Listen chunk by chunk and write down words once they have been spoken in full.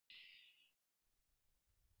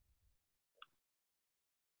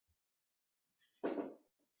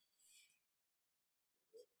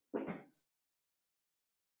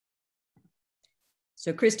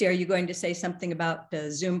So Christy, are you going to say something about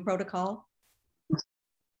the Zoom protocol?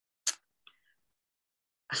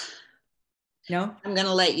 No? I'm going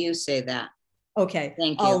to let you say that. Okay.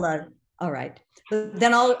 Thank you. All right.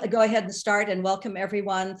 Then I'll go ahead and start and welcome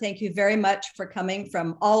everyone. Thank you very much for coming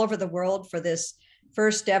from all over the world for this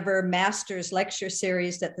first ever master's lecture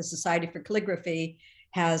series that the Society for Calligraphy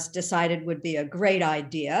has decided would be a great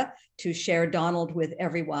idea to share Donald with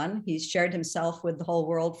everyone. He's shared himself with the whole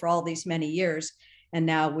world for all these many years, and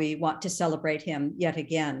now we want to celebrate him yet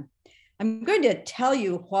again. I'm going to tell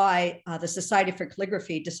you why the Society for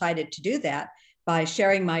Calligraphy decided to do that by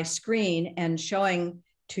sharing my screen and showing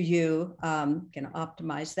to you, going to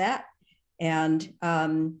optimize that, and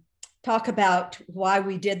talk about why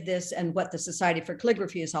we did this and what the Society for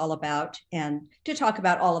Calligraphy is all about, and to talk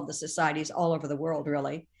about all of the societies all over the world,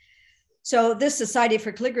 really. So this Society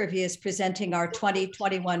for Calligraphy is presenting our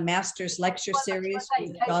 2021 Master's Lecture Series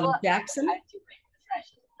with Donald Jackson.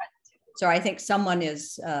 Sorry, I think someone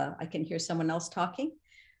is, I can hear someone else talking.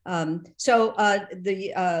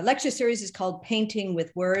 The lecture series is called Painting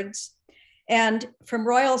with Words. And from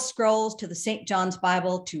Royal Scrolls to the St. John's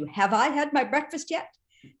Bible to Have I Had My Breakfast Yet?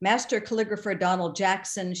 Master calligrapher Donald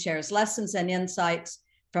Jackson shares lessons and insights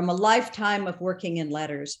from a lifetime of working in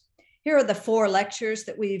letters. Here are the 4 lectures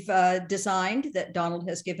that we've designed that Donald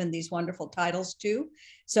has given these wonderful titles to.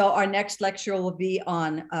 So our next lecture will be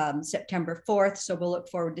on September 4th. So we'll look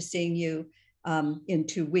forward to seeing you in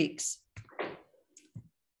 2 weeks.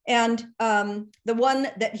 And the one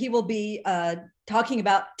that he will be talking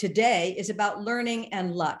about today is about learning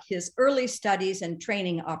and luck, his early studies and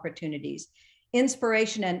training opportunities,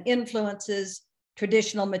 inspiration and influences,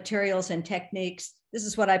 traditional materials and techniques. This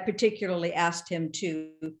is what I particularly asked him to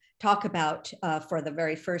talk about for the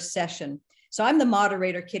very first session. So I'm the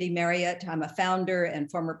moderator, Kitty Maryatt. I'm a founder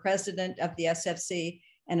and former president of the SFC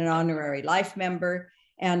and an honorary life member.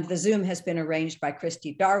 And the Zoom has been arranged by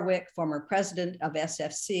Christy Darwick, former president of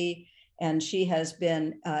SFC, and she has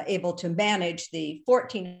been able to manage the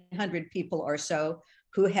 1,400 people or so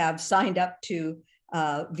who have signed up to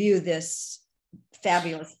view this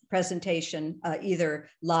fabulous presentation, either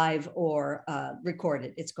live or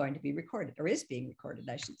recorded. It's going to be recorded, or is being recorded,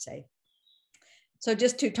 I should say. So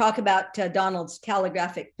just to talk about Donald's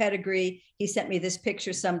calligraphic pedigree, he sent me this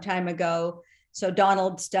picture some time ago. So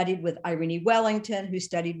Donald studied with Irene Wellington, who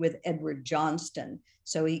studied with Edward Johnston.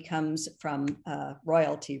 So he comes from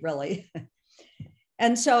royalty, really.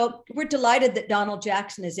 And so we're delighted that Donald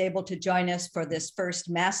Jackson is able to join us for this first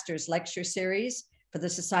master's lecture series for the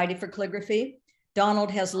Society for Calligraphy.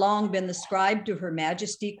 Donald has long been the scribe to Her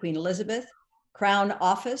Majesty Queen Elizabeth, Crown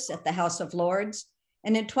Office at the House of Lords.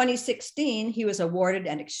 And in 2016, he was awarded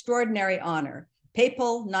an extraordinary honor,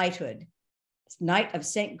 Papal Knighthood, Knight of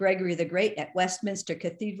St. Gregory the Great at Westminster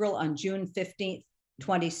Cathedral on June 15th,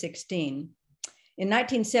 2016. In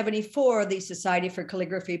 1974, the Society for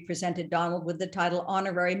Calligraphy presented Donald with the title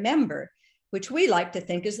Honorary Member, which we like to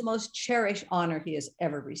think is the most cherished honor he has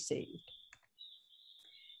ever received.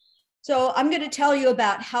 So I'm going to tell you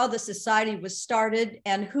about how the Society was started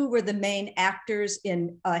and who were the main actors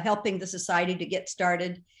in helping the Society to get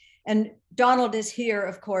started. And Donald is here,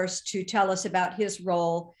 of course, to tell us about his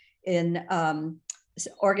role in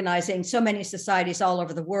organizing so many societies all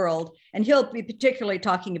over the world. And he'll be particularly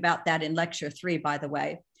talking about that in lecture 3, by the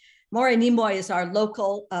way. Maury Nimoy is our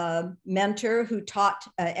local mentor who taught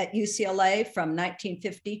at UCLA from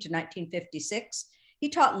 1950 to 1956. He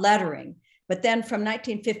taught lettering, but then from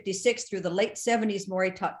 1956 through the late 70s,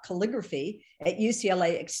 Maury taught calligraphy at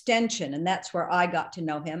UCLA Extension, and that's where I got to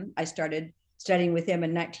know him. I started studying with him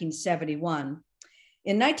in 1971.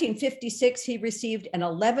 In 1956, he received an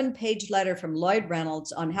 11-page letter from Lloyd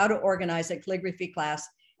Reynolds on how to organize a calligraphy class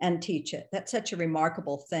and teach it. That's such a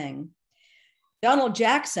remarkable thing. Donald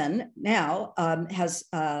Jackson now has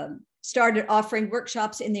started offering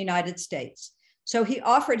workshops in the United States. So he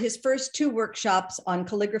offered his first 2 workshops on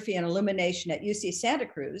calligraphy and illumination at UC Santa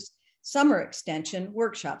Cruz, summer extension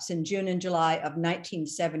workshops in June and July of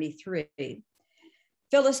 1973.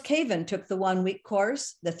 Phyllis Caven took the 1-week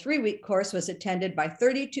course. The 3-week course was attended by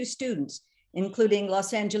 32 students, including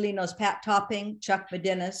Los Angelinos Pat Topping, Chuck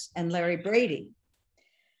Medinas, and Larry Brady.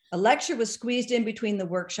 A lecture was squeezed in between the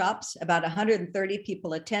workshops. About 130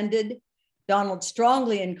 people attended. Donald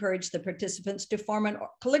strongly encouraged the participants to form a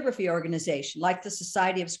calligraphy organization like the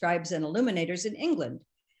Society of Scribes and Illuminators in England,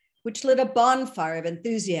 which lit a bonfire of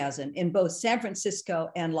enthusiasm in both San Francisco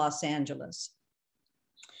and Los Angeles.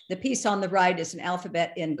 The piece on the right is an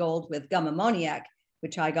alphabet in gold with gum ammoniac,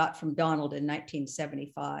 which I got from Donald in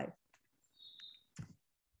 1975.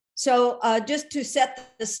 So just to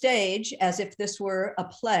set the stage as if this were a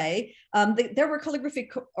play, there were calligraphy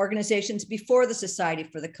organizations before the Society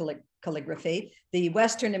for the Calligraphy, the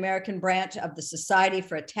Western American branch of the Society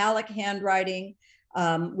for Italic Handwriting,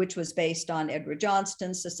 which was based on Edward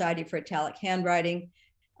Johnston's Society for Italic Handwriting.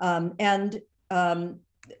 That's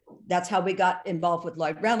how we got involved with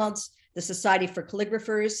Lloyd Reynolds. The Society for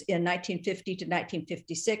Calligraphers in 1950 to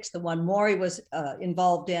 1956, the one Maury was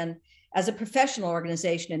involved in as a professional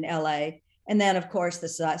organization in LA. And then, of course, the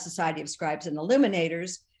Society of Scribes and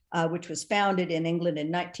Illuminators, which was founded in England in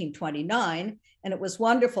 1929. And it was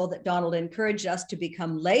wonderful that Donald encouraged us to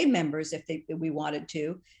become lay members if we wanted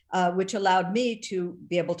to, which allowed me to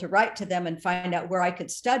be able to write to them and find out where I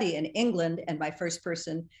could study in England. And my first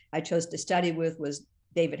person I chose to study with was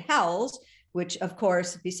David Howells, which, of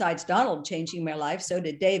course, besides Donald changing my life, so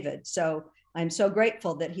did David. So I'm so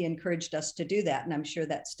grateful that he encouraged us to do that. And I'm sure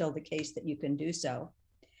that's still the case, that you can do so.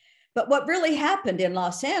 But what really happened in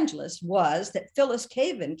Los Angeles was that Phyllis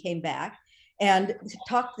Caven came back and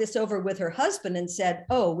talked this over with her husband and said,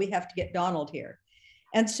 oh, we have to get Donald here.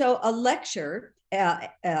 And so a lecture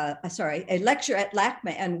at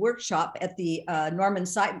LACMA and workshop at the Norman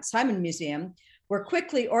Simon Museum were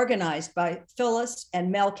quickly organized by Phyllis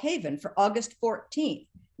and Mel Caven for August 14th,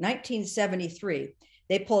 1973.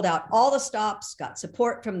 They pulled out all the stops, got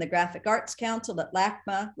support from the Graphic Arts Council at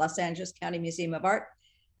LACMA, Los Angeles County Museum of Art,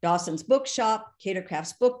 Dawson's Bookshop,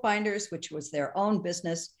 Catercraft's Bookbinders, which was their own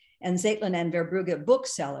business, and Zeitlin and Verbrugge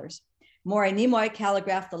booksellers. Maury Nimoy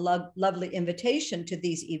calligraphed the lovely invitation to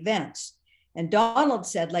these events. And Donald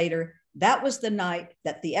said later, that was the night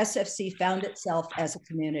that the SFC found itself as a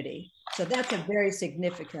community. So that's a very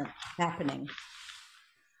significant happening.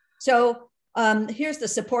 So here's the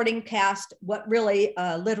supporting cast, what really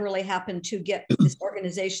literally happened to get this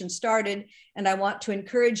organization started. And I want to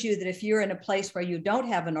encourage you that if you're in a place where you don't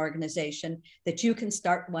have an organization, that you can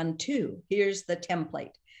start one too. Here's the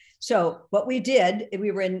template. So what we did,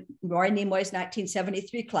 we were in Maury Nimoy's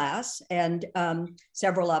 1973 class, and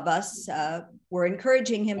several of us were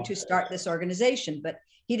encouraging him to start this organization, but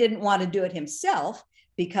he didn't want to do it himself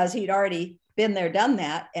because he'd already been there, done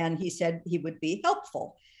that, and he said he would be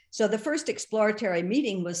helpful. So the first exploratory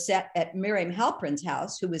meeting was set at Miriam Halperin's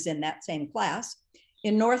house, who was in that same class,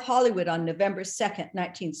 in North Hollywood on November 2nd,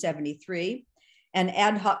 1973. An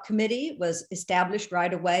ad hoc committee was established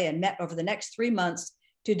right away and met over the next 3 months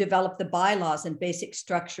to develop the bylaws and basic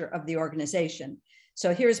structure of the organization.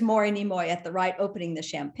 So here's Maury Nimoy at the right opening the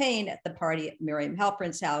champagne at the party at Miriam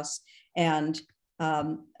Halperin's house, and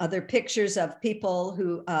other pictures of people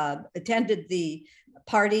who attended the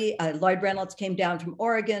party. Lloyd Reynolds came down from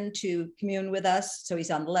Oregon to commune with us. So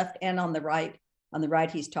he's on the left and on the right. On the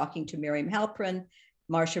right, he's talking to Miriam Halperin.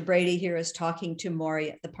 Marcia Brady here is talking to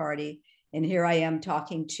Maury at the party. And here I am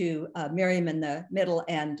talking to Miriam in the middle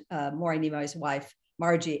and Maury Nimoy's wife,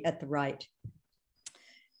 Margie, at the right.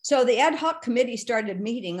 So the ad hoc committee started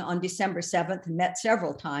meeting on December 7th and met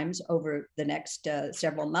several times over the next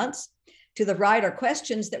several months. To the right are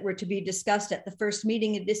questions that were to be discussed at the first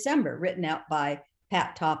meeting in December, written out by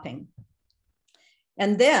Pat Topping.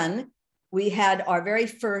 And then we had our very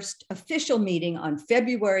first official meeting on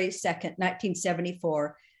February 2nd,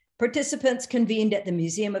 1974. Participants convened at the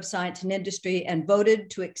Museum of Science and Industry and voted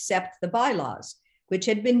to accept the bylaws, which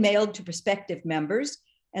had been mailed to prospective members,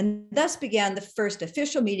 and thus began the first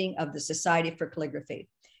official meeting of the Society for Calligraphy.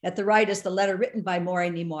 At the right is the letter written by Maury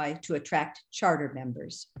Nimoy to attract charter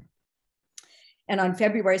members. And on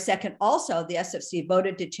February 2nd, also, the SFC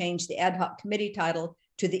voted to change the ad hoc committee title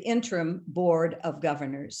to the Interim Board of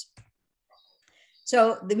Governors.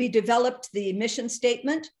 So we developed the mission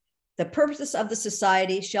statement. The purpose of the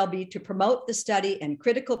society shall be to promote the study and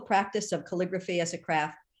critical practice of calligraphy as a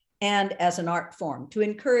craft and as an art form, to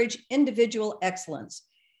encourage individual excellence,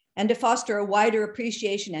 and to foster a wider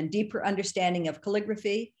appreciation and deeper understanding of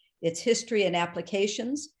calligraphy, its history and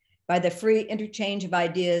applications, by the free interchange of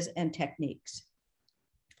ideas and techniques.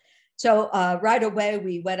 So right away,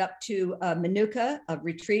 we went up to Manuka, a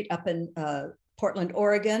retreat up in Portland,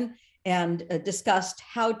 Oregon, and discussed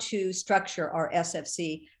how to structure our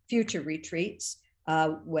SFC future retreats,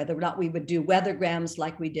 whether or not we would do weathergrams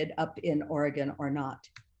like we did up in Oregon or not.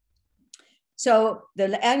 So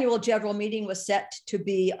the annual general meeting was set to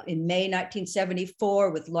be in May 1974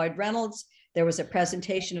 with Lloyd Reynolds. There was a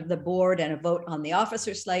presentation of the board and a vote on the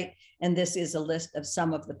officer slate. And this is a list of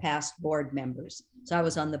some of the past board members. So I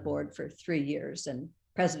was on the board for 3 years and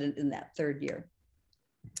president in that 3rd year.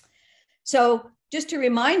 So just to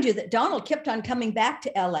remind you that Donald kept on coming back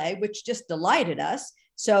to LA, which just delighted us.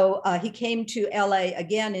 So he came to LA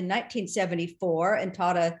again in 1974 and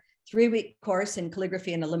taught a 3-week course in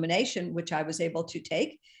calligraphy and illumination, which I was able to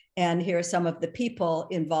take. And here are some of the people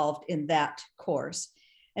involved in that course.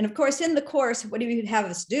 And of course, in the course, what you would have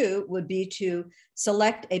us do would be to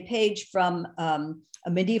select a page from a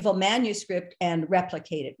medieval manuscript and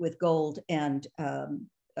replicate it with gold and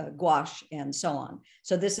gouache and so on.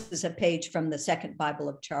 So this is a page from the Second Bible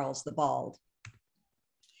of Charles the Bald.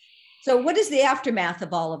 So what is the aftermath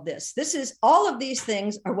of all of this? All of these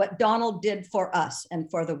things are what Donald did for us and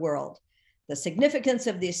for the world. The significance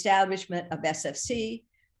of the establishment of SFC.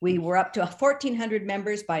 We were up to 1,400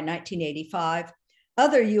 members by 1985.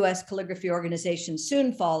 Other US calligraphy organizations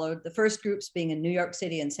soon followed, the first groups being in New York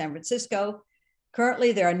City and San Francisco.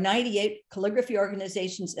 Currently, there are 98 calligraphy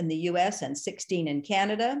organizations in the US and 16 in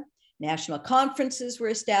Canada. National conferences were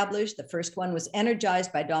established. The first one was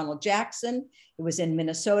energized by Donald Jackson. It was in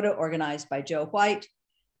Minnesota, organized by Joe White.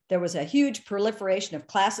 There was a huge proliferation of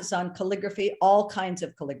classes on calligraphy, all kinds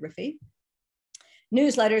of calligraphy.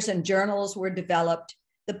 Newsletters and journals were developed.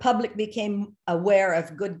 The public became aware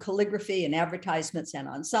of good calligraphy in advertisements and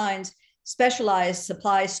on signs. Specialized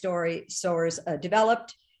supply stores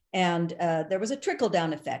developed, and there was a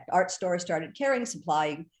trickle-down effect. Art stores started carrying,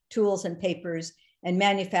 supplying tools and papers, and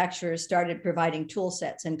manufacturers started providing tool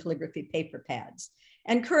sets and calligraphy paper pads.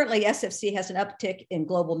 And currently, SFC has an uptick in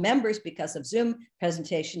global members because of Zoom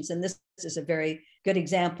presentations, and this is a very good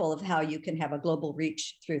example of how you can have a global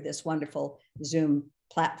reach through this wonderful Zoom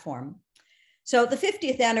platform. So the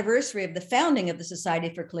 50th anniversary of the founding of the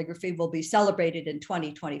Society for Calligraphy will be celebrated in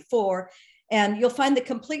 2024. And you'll find the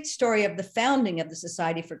complete story of the founding of the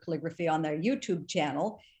Society for Calligraphy on their YouTube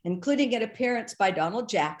channel, including an appearance by Donald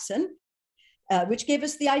Jackson, which gave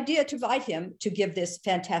us the idea to invite him to give this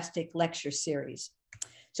fantastic lecture series.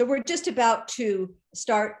 So we're just about to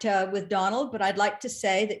start with Donald, but I'd like to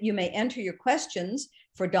say that you may enter your questions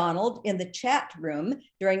for Donald in the chat room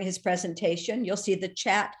during his presentation. You'll see the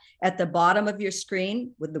chat at the bottom of your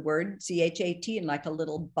screen with the word CHAT and like a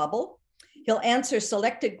little bubble. He'll answer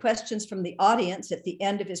selected questions from the audience at the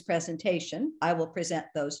end of his presentation. I will present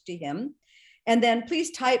those to him. And then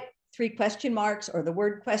please type 3 question marks or the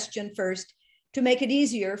word question first to make it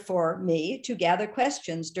easier for me to gather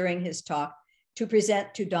questions during his talk to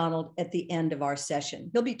present to Donald at the end of our session.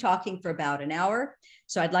 He'll be talking for about an hour.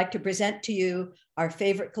 So I'd like to present to you our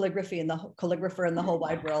favorite calligrapher in the whole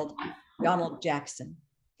wide world, Donald Jackson.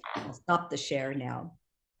 I'll stop the share now.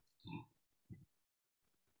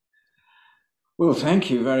 Well, thank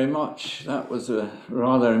you very much. That was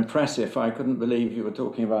rather impressive. I couldn't believe you were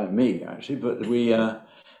talking about me, actually, but we're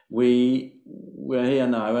here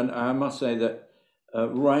now, and I must say that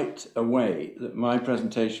right away that my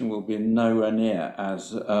presentation will be nowhere near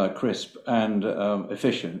as crisp and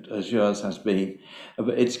efficient as yours has been.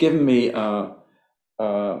 But it's given me a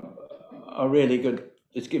really good,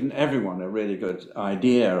 it's given everyone a really good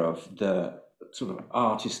idea of the sort of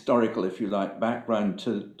art historical, if you like, background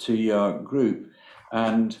to your group.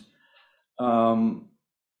 And the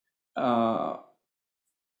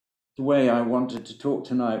way I wanted to talk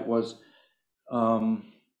tonight was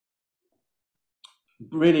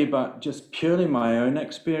really about just purely my own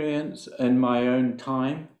experience in my own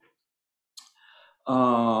time.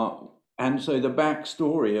 And so the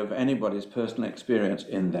backstory of anybody's personal experience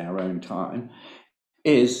in their own time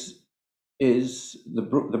is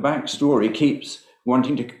the backstory keeps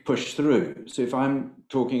wanting to push through. So if I'm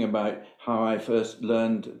talking about how I first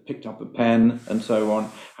picked up a pen and so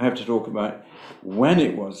on, I have to talk about when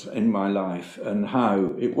it was in my life and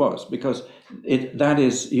how it was, because that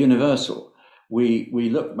is universal. We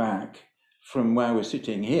look back from where we're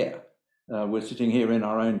sitting here. We're sitting here in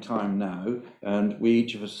our own time now, and we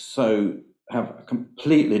each of us have a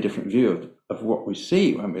completely different view of what we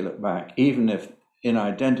see when we look back, even if in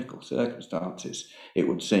identical circumstances, it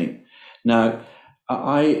would seem. Now,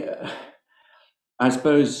 I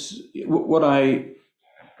suppose what I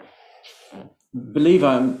believe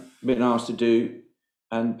I'm being asked to do,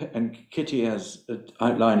 and Kitty has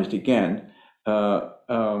outlined it again,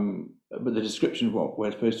 but the description of what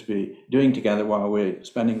we're supposed to be doing together while we're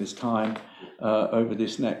spending this time over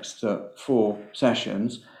this next 4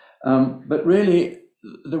 sessions. But really,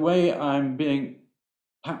 the way I'm being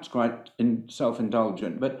perhaps quite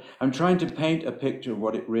self-indulgent, but I'm trying to paint a picture of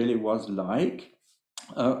what it really was like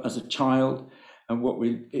as a child, and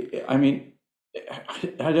I mean,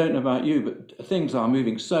 I don't know about you, but things are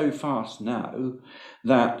moving so fast now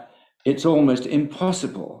that it's almost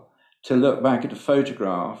impossible to look back at a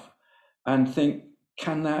photograph and think,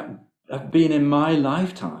 can that have been in my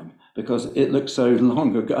lifetime? Because it looks so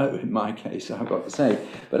long ago in my case, I've got to say.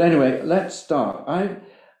 But anyway, let's start.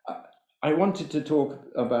 I wanted to talk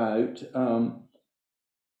about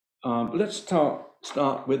let's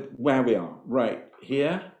start with where we are right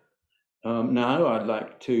here. Now I'd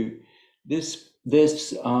like to, this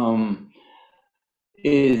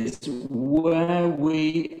is where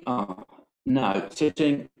we are now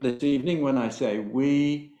sitting this evening. When I say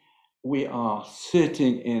we are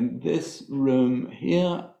sitting in this room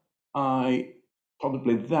here. I'm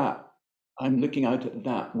looking out at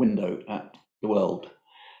that window at the world.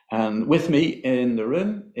 And with me in the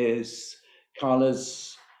room is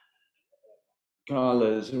Carla's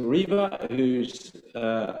Riva, who's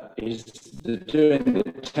is doing the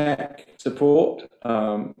tech support,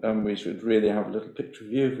 and we should really have a little picture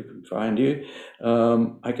of you if we can find you.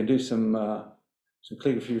 I can do some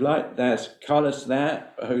calligraphy if you like. There's Carlos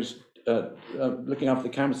there, who's looking after the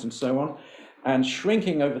cameras and so on. And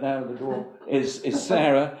shrinking over there at the door is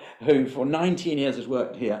Sarah, who for 19 years has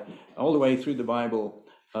worked here, all the way through the Bible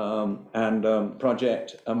and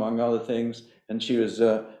project, among other things. And she was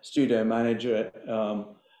a studio manager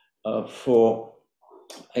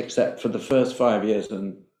except for the first 5 years,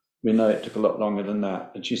 and we know it took a lot longer than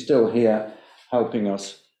that. And she's still here helping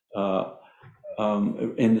us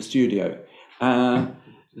in the studio.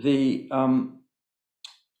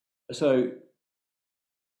 So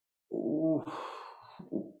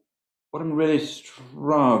what I'm really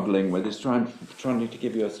struggling with is trying to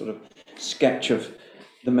give you a sort of sketch of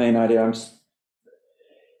the main idea.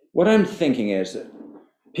 What I'm thinking is that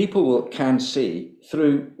people can see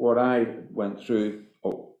through what I went through,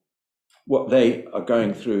 or what they are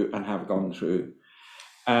going through and have gone through,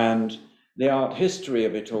 and the art history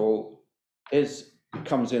of it all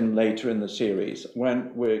comes in later in the series.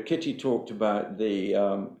 Where Kitty talked about the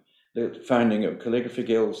founding of calligraphy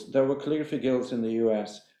guilds, there were calligraphy guilds in the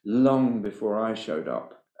US long before I showed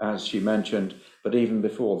up, as she mentioned, but even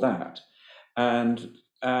before that. And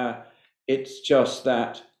it's just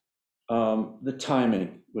that the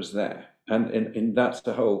timing was there, and that's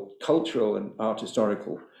the whole cultural and art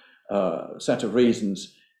historical set of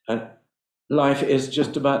reasons. And life is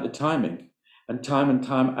just about the timing, and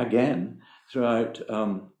time again throughout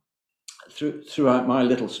my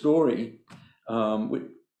little story,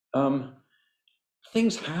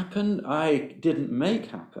 things happen I didn't make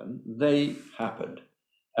happen. They happened,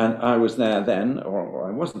 and I was there then, or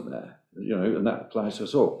I wasn't there, and that applies to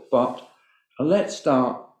us all. But let's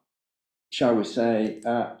start, shall we say,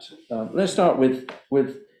 let's start with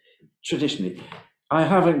traditionally. I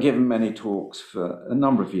haven't given many talks for a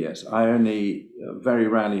number of years. I only very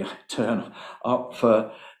rarely turn up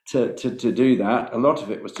to do that. A lot of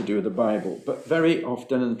it was to do with the Bible, but very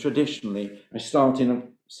often and traditionally, I start in the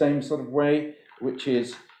same sort of way, which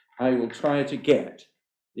is I will try to get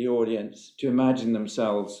the audience to imagine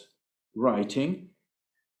themselves writing,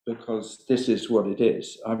 because this is what it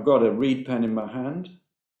is. I've got a reed pen in my hand,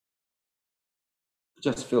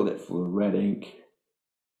 just filled it full of red ink,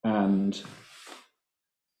 and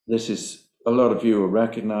this is, a lot of you will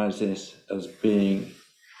recognize this as being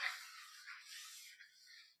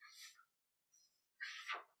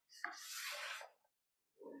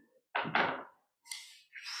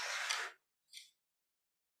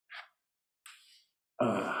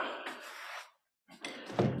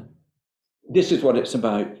this is what it's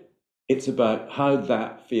about. It's about how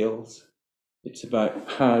that feels. It's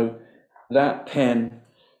about how that pen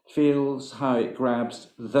feels, how it grabs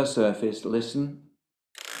the surface. Listen.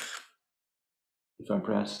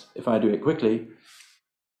 If I do it quickly,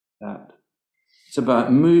 that. It's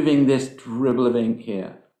about moving this dribble of ink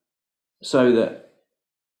here so that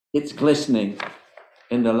it's glistening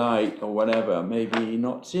in the light or whatever, maybe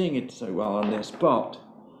not seeing it so well on this, but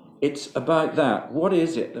it's about that. What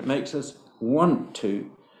is it that makes us want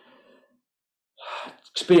to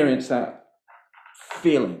experience that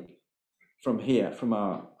feeling from here, from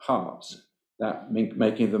our hearts, that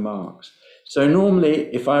making the marks? So normally,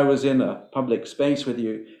 if I was in a public space with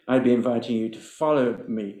you, I'd be inviting you to follow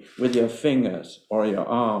me with your fingers or your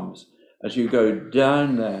arms as you go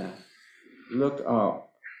down there, look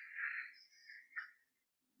up,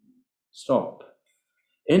 stop.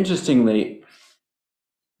 Interestingly,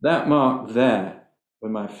 that mark there,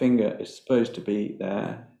 where my finger is supposed to be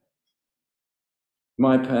there,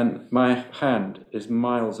 my hand is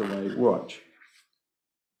miles away. Watch.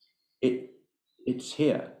 It's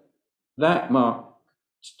here. That mark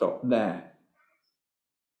stopped there.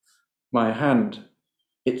 My hand,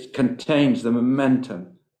 it contains the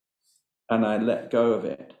momentum, and I let go of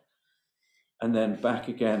it, and then back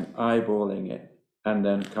again, eyeballing it, and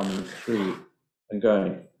then coming through and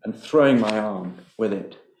going and throwing my arm with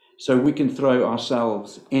it. So we can throw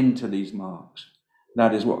ourselves into these marks.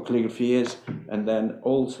 That is what calligraphy is. And then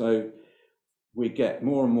also we get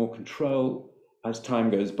more and more control as time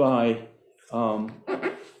goes by, and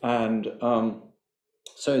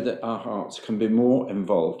so that our hearts can be more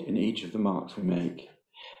involved in each of the marks we make.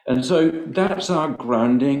 And so that's our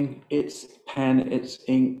grounding. It's pen, it's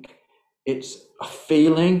ink, it's a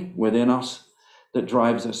feeling within us that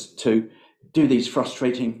drives us to do these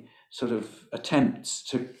frustrating sort of attempts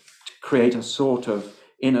to create a sort of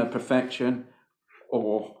inner perfection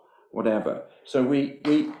or whatever. So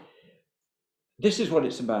this is what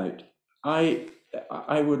it's about. I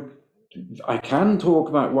can talk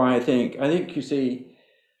about why I think, you see,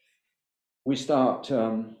 we start,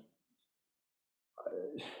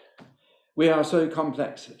 we are so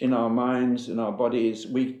complex in our minds, in our bodies.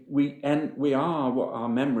 We are what our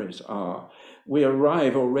memories are. We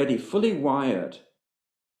arrive already fully wired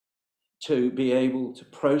to be able to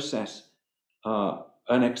process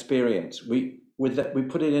an experience. We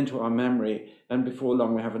put it into our memory, and before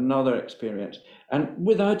long we have another experience. And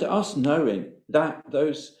without us knowing that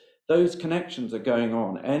those connections are going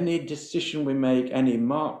on, any decision we make, any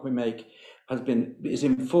mark we make is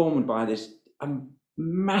informed by this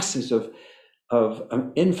masses of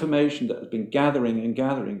information that has been gathering and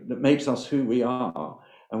gathering that makes us who we are.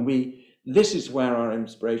 And this is where our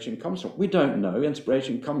inspiration comes from. We don't know.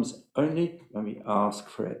 Inspiration comes only when we ask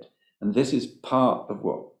for it. And this is part of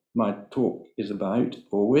what my talk is about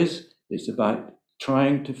always. It's about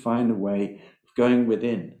trying to find a way of going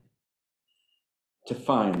within to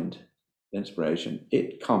find inspiration.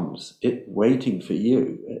 It comes, waiting for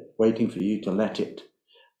you to let it.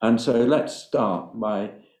 And so let's start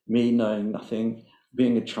by me knowing nothing,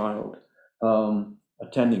 being a child,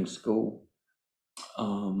 attending school,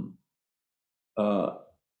 born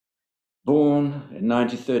in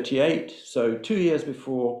 1938, so 2 years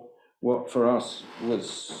before what for us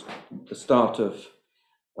was the start of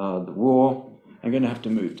the war. I'm going to have to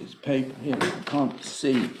move this paper here. I can't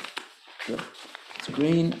see the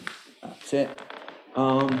screen. That's it.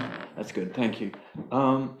 That's good. Thank you.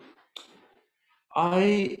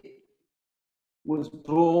 I was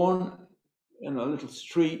born in a little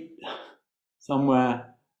street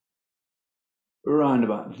somewhere around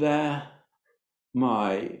about there.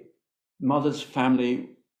 My mother's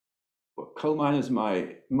family were coal miners.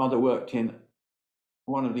 My mother worked in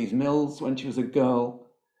one of these mills when she was a girl.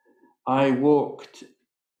 I walked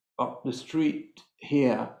up the street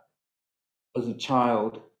here as a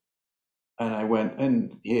child, and I went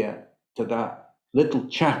in here to that little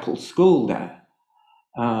chapel school there,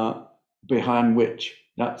 behind which,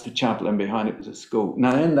 that's the chapel, and behind it was a school.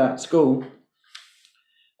 Now, in that school,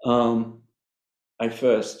 I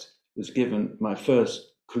first was given my first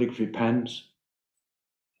calligraphy pens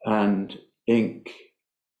and ink,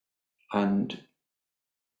 and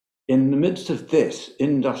in the midst of this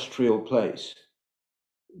industrial place,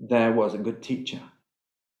 there was a good teacher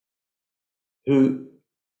who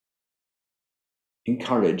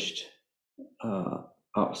encouraged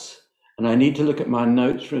us. And I need to look at my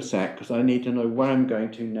notes for a sec because I need to know where I'm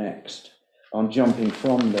going to next. I'm jumping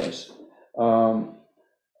from this. I'll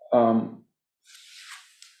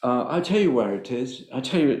tell you where it is. I'll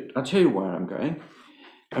tell you where I'm going.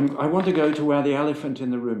 I want to go to where the elephant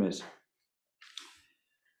in the room is.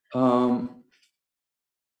 Why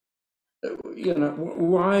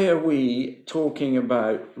are we talking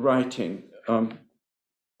about writing and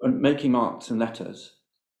making marks and letters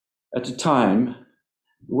at a time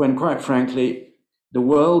when, quite frankly, the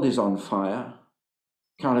world is on fire?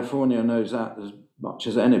 California knows that as much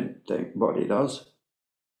as anybody does,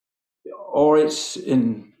 or it's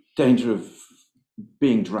in danger of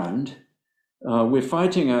being drowned. We're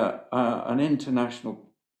fighting an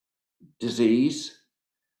international disease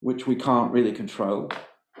which we can't really control.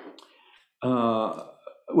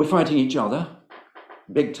 We're fighting each other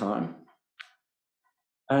big time.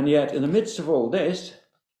 And yet, in the midst of all this,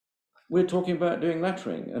 we're talking about doing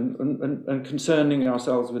lettering and concerning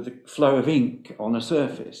ourselves with the flow of ink on a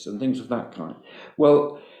surface and things of that kind.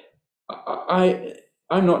 Well,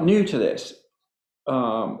 I'm not new to this.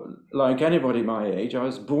 Like anybody my age, I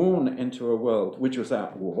was born into a world which was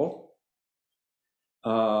at war.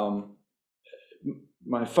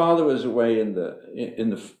 My father was away in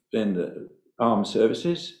the armed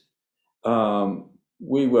services.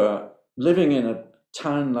 We were living in a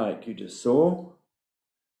town like you just saw.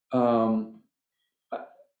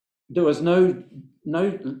 There was no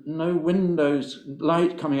windows,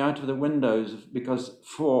 light coming out of the windows, because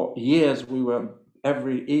for years we were,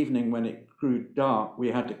 every evening when it grew dark, we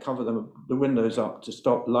had to cover the windows up to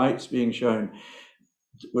stop lights being shown,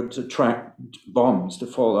 would attract bombs to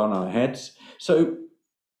fall on our heads. So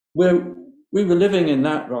we were living in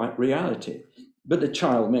that reality. But the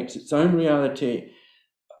child makes its own reality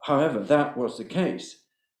however, that was the case.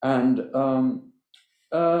 And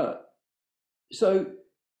so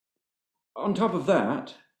on top of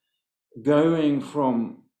that, going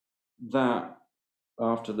from that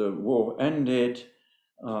after the war ended,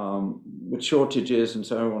 with shortages and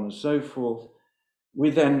so on and so forth, we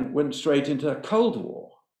then went straight into a Cold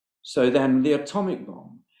War. So then the atomic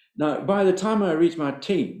bomb. Now, by the time I reached my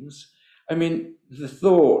teens, I mean, the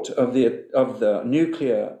thought of the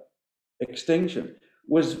nuclear extinction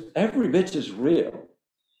was every bit as real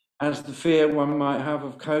as the fear one might have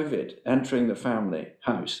of COVID entering the family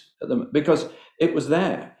house, because it was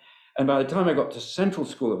there. And by the time I got to Central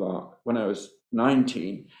School of Art when I was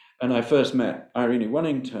 19, and I first met Irene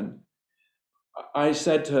Wellington, I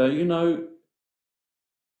said to her, you know,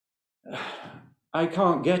 I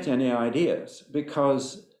can't get any ideas,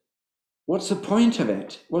 because what's the point of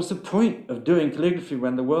it? What's the point of doing calligraphy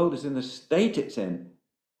when the world is in the state it's in?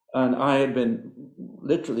 And I had been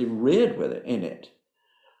literally reared with it in it.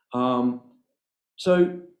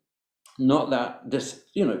 So not that this,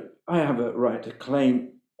 you know, I have a right to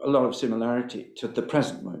claim a lot of similarity to the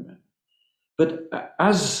present moment. But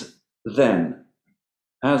as then,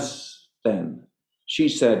 she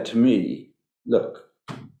said to me, look,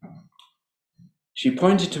 she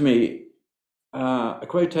pointed to me a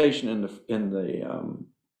quotation in the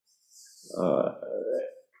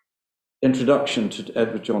introduction to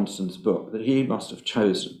Edward Johnson's book that he must have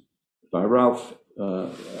chosen by Ralph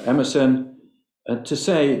Emerson, to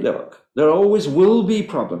say, look, there always will be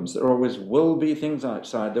problems, there always will be things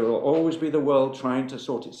outside, there will always be the world trying to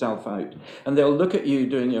sort itself out, and they'll look at you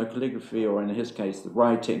doing your calligraphy, or in his case, the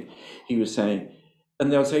writing, he was saying,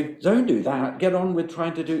 and they'll say, don't do that, get on with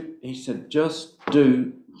trying to do, he said, just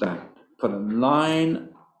do that, put a line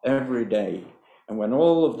every day, and when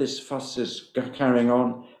all of this fuss is carrying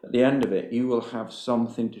on, at the end of it, you will have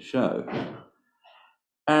something to show.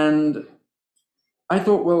 And I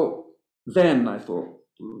thought, well, then I thought,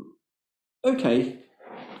 okay,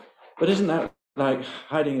 but isn't that like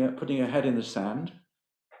putting your head in the sand?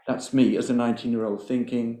 That's me as a 19-year-old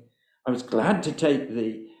thinking. I was glad to take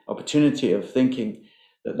the opportunity of thinking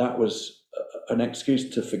that that was an excuse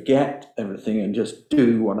to forget everything and just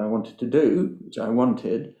do what I wanted to do, which I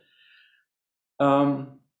wanted.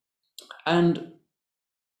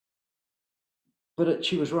 But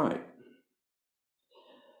she was right.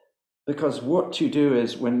 Because what you do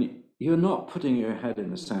is, when you're not putting your head in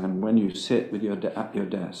the sand when you sit with at your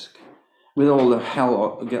desk, with all the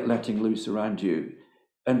hell letting loose around you,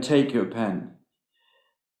 and take your pen,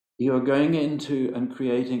 you're going into and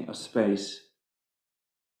creating a space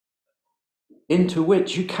into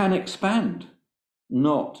which you can expand,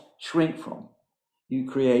 not shrink from. You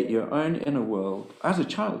create your own inner world, as a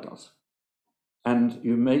child does, and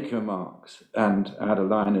you make your marks and add a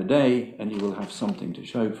line a day, and you will have something to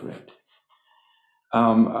show for it.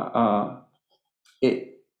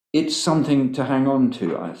 It's something to hang on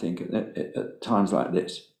to, I think, at times like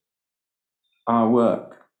this. Our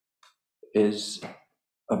work is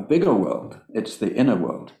a bigger world. It's the inner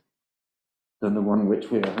world than the one which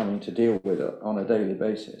we are having to deal with on a daily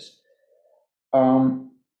basis.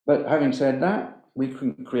 But having said that, we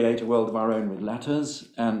can create a world of our own with letters,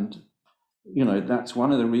 and you know, that's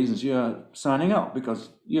one of the reasons you're signing up, because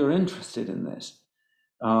you're interested in this.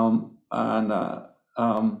 The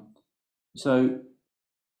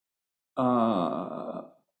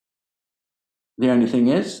only thing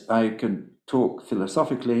is, I can talk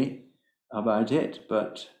philosophically about it,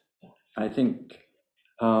 but I think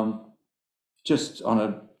just on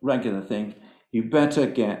a regular thing, you better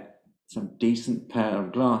get some decent pair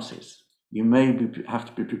of glasses. You may have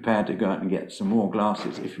to be prepared to go out and get some more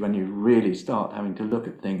glasses when you really start having to look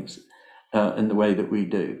at things in the way that we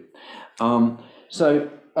do. I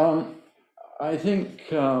think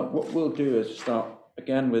what we'll do is start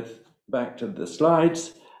again with back to the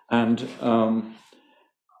slides, and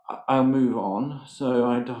I'll move on. So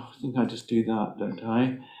I think I just do that, don't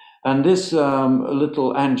I? And this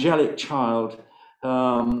little angelic child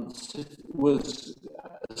was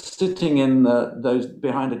sitting in those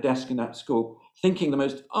behind a desk in that school, thinking the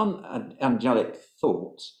most angelic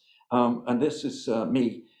thoughts. And this is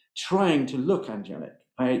me trying to look angelic.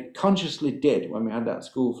 I consciously did when we had that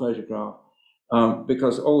school photograph,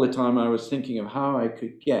 because all the time I was thinking of how I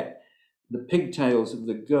could get the pigtails of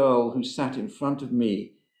the girl who sat in front of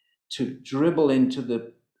me to dribble into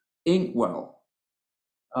the inkwell,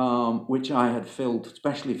 which I had filled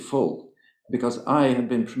especially full, because I had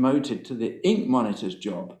been promoted to the ink monitor's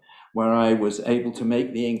job, where I was able to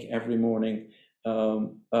make the ink every morning,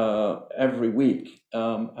 every week,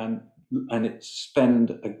 and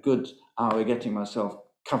spend a good hour getting myself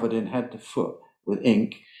covered in head to foot with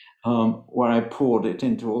ink, where I poured it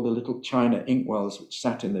into all the little china inkwells which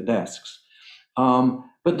sat in the desks.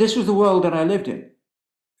 But this was the world that I lived in.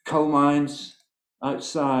 Coal mines,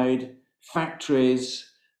 outside, factories,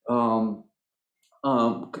 cotton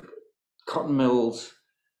mills,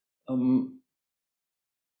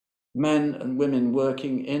 men and women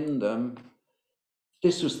working in them.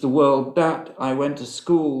 This was the world that I went to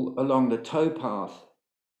school along the towpath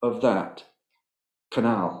of that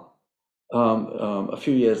canal. A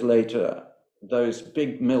few years later, those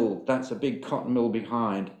big mill, that's a big cotton mill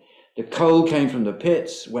behind. The coal came from the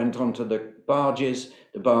pits, went onto the barges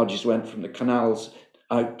went from the canals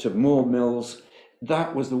out to more mills.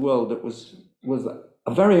 That was the world that was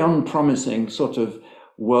a very unpromising sort of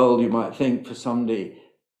world, you might think, for somebody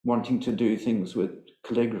wanting to do things with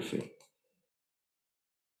calligraphy.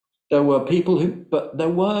 There were people but there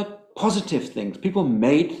were positive things. People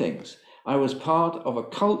made things. I was part of a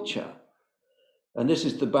culture, and this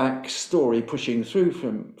is the back story pushing through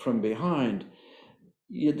from behind,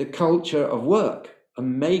 the culture of work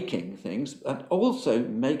and making things, but also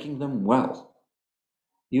making them well.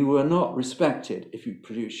 You were not respected if you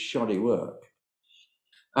produced shoddy work.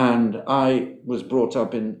 And I was brought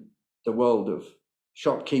up in the world of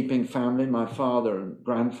shopkeeping family, my father and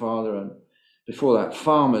grandfather, and before that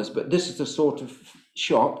farmers, but this is the sort of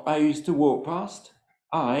shop I used to walk past.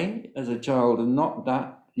 I, as a child, and not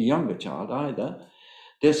that younger child either,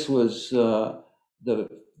 this was my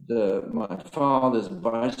father's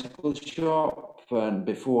bicycle shop, and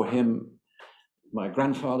before him, my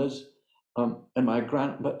grandfather's, and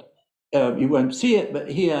but you won't see it,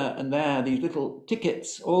 but here and there, these little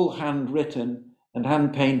tickets, all handwritten and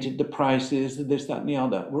hand painted, the prices, this, that, and the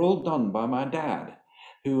other, were all done by my dad,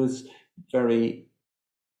 who was very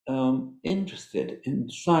interested in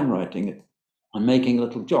signwriting and making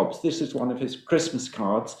little jobs. This is one of his Christmas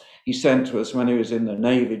cards he sent to us when he was in the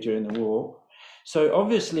Navy during the war. So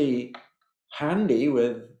obviously handy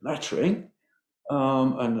with lettering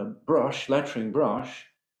and a brush, lettering brush.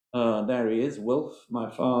 There he is, Wolf, my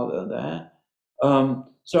father there.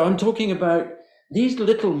 So I'm talking about these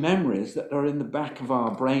little memories that are in the back of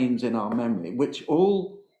our brains, in our memory, which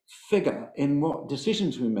all figure in what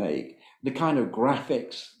decisions we make, the kind of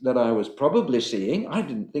graphics that I was probably seeing. I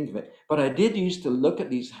didn't think of it, but I did used to look at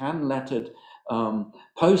these hand-lettered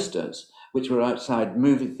posters, which were outside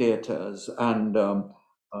movie theaters and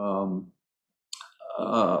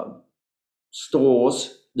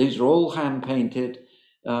stores. These are all hand-painted.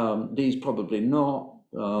 These probably not,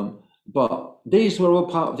 but these were all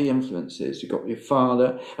part of the influences. You got your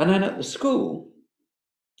father, and then at the school,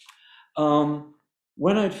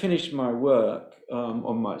 when I'd finished my work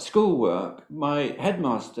on my schoolwork, my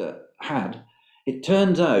headmaster had, it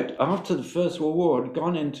turns out, after the First World War, had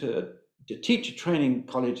gone into the teacher training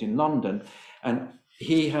college in London, and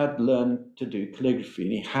he had learned to do calligraphy,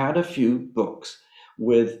 and he had a few books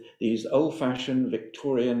with these old-fashioned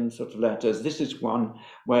Victorian sort of letters. This is one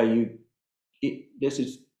where you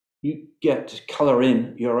get to color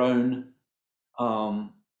in your own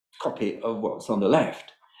copy of what's on the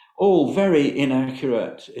left. All very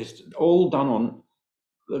inaccurate. It's all done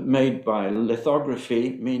made by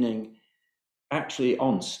lithography, meaning actually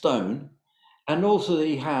on stone. And also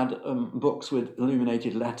he had books with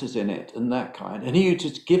illuminated letters in it and that kind. And he would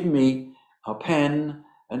just give me a pen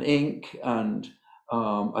and ink and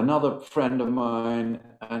another friend of mine.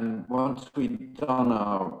 And once we'd done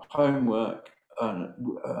our homework,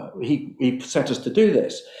 he set us to do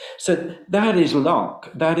this. So that is luck.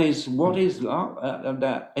 That is what is luck.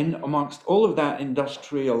 That in amongst all of that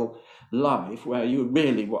industrial life, where you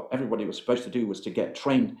really, what everybody was supposed to do was to get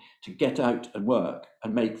trained to get out and work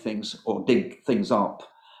and make things or dig things up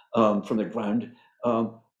from the ground.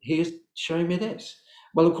 He is showing me this.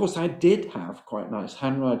 Well, of course, I did have quite nice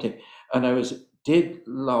handwriting, and I did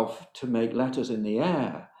love to make letters in the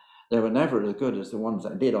air. They were never as good as the ones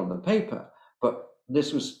I did on the paper. But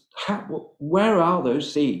this was, where are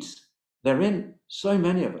those seeds? They're in so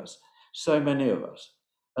many of us.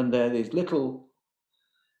 And they're these little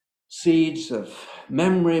seeds of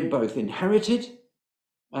memory, both inherited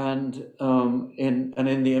and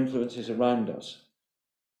in the influences around us.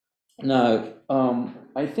 Now,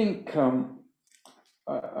 I think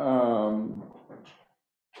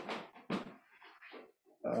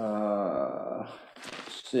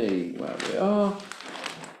let's see where we are.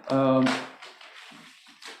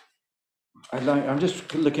 I'm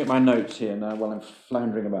just looking at my notes here now while I'm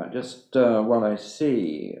floundering about, just while I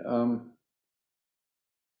see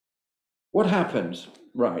what happens,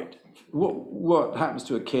 right? What happens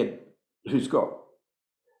to a kid who's got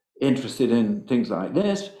interested in things like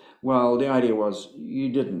this? Well, the idea was you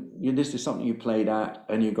didn't. This is something you played at,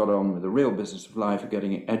 and you got on with the real business of life of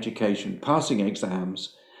getting education, passing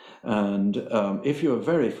exams, and if you were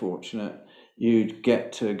very fortunate, you'd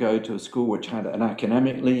get to go to a school which had an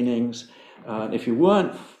academic leanings. If you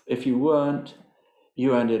weren't,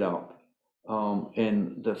 you ended up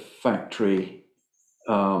in the factory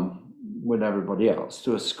with everybody else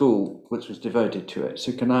to a school which was devoted to it.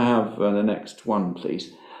 So can I have the next one,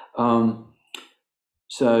 please?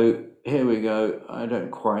 So here we go. I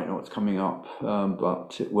don't quite know what's coming up,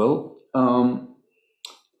 but it will.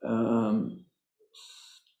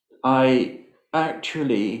 I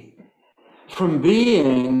actually, from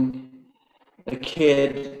being a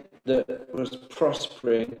kid that was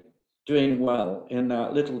prospering, doing well in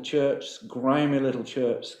that little church, grimy little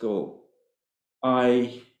church school,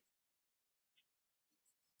 I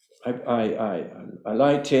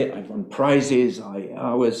liked it. I won prizes.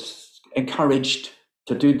 I was encouraged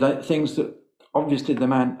to do things that obviously the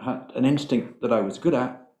man had an instinct that I was good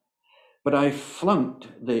at, but I flunked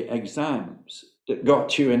the exams that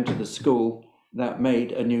got you into the school that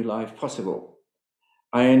made a new life possible.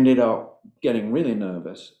 I ended up getting really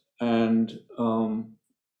nervous and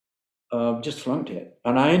just flunked it.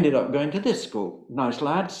 And I ended up going to this school. Nice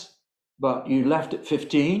lads, but you left at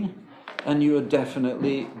 15 and you were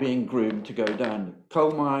definitely being groomed to go down the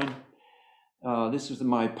coal mine. This was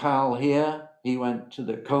my pal here. He went to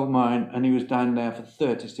the coal mine and he was down there for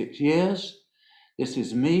 36 years. This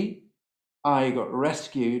is me. I got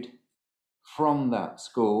rescued from that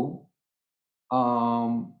school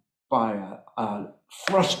by a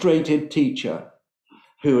frustrated teacher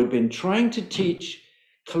who had been trying to teach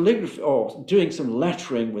calligraphy or doing some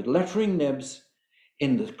lettering with lettering nibs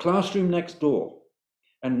in the classroom next door.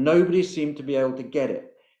 And nobody seemed to be able to get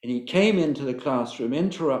it. And he came into the classroom,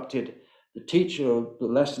 interrupted the teacher of the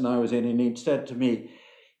lesson I was in, and he said to me,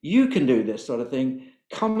 "You can do this sort of thing.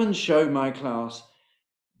 Come and show my class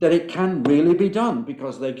that it can really be done,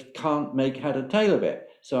 because they can't make head or tail of it."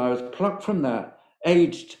 So I was plucked from that,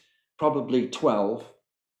 aged probably 12,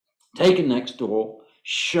 taken next door,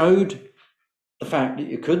 showed the fact that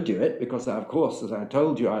you could do it, because of course, as I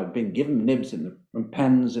told you, I had been given nibs and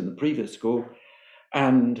pens in the previous school.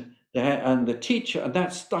 And the teacher, and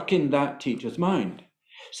that stuck in that teacher's mind.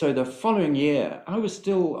 So the following year, I was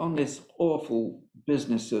still on this awful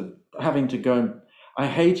business of having to go. And I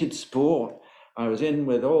hated sport. I was in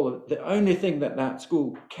with the only thing that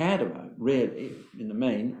school cared about, really, in the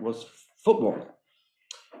main, was football.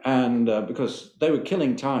 And because they were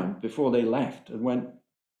killing time before they left and went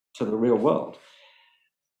to the real world.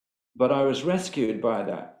 But I was rescued by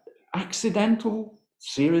that accidental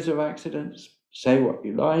series of accidents. Say what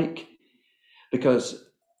you like, because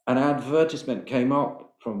an advertisement came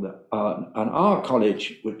up from an art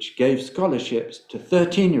college which gave scholarships to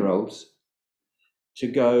 13-year-olds to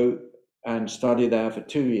go and study there for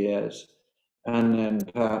 2 years and then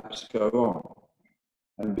perhaps go on.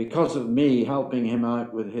 And because of me helping him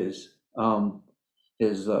out with his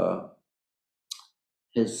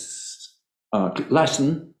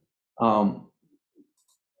lesson,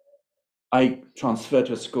 I transferred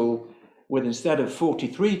to a school with, instead of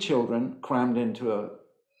 43 children crammed into a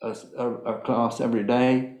class every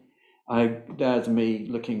day, there's me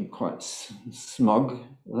looking quite smug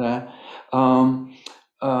there,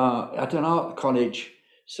 at an art college,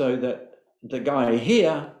 so that the guy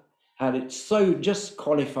here had it so just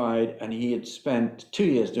qualified, and he had spent 2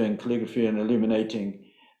 years doing calligraphy and illuminating,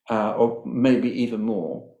 or maybe even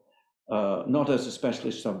more. Not as a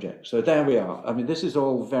specialist subject. So there we are. I mean, this is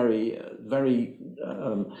all very, very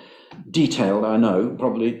detailed, I know,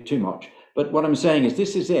 probably too much. But what I'm saying is,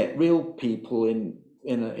 this is it. Real people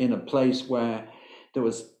in a place where there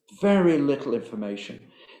was very little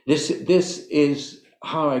information. This is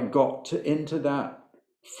how I got into that,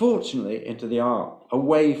 fortunately, into the art,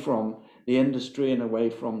 away from the industry and away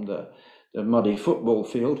from the muddy football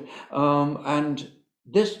field. And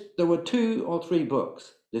there were 2 or 3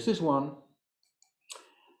 books. This is one,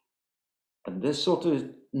 and this sort of,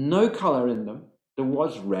 no color in them. There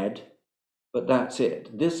was red, but that's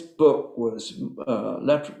it. This book was,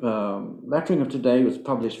 Lettering of Today was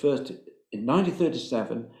published first in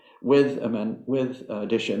 1937 with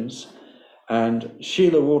additions, and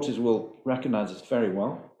Sheila Waters will recognize this very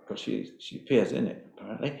well, because she appears in it,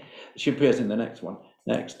 apparently. She appears in the next one,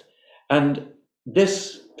 next. And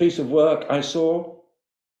this piece of work I saw,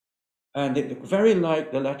 and it looked very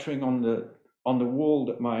like the lettering on the wall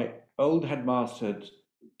that my old headmaster had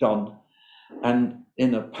done, and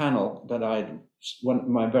in a panel that one of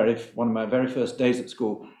my very first days at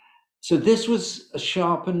school. So this was a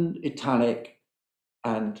sharpened italic,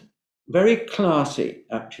 and very classy,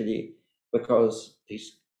 actually, because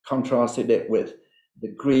he's contrasted it with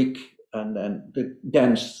the Greek and then the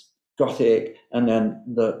dense Gothic and then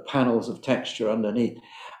the panels of texture underneath.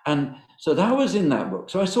 And so that was in that book.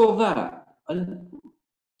 So I saw that. And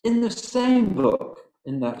in the same book,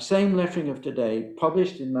 in that same Lettering of Today,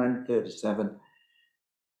 published in 1937,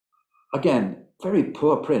 again, very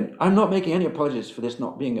poor print. I'm not making any apologies for this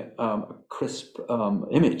not being a crisp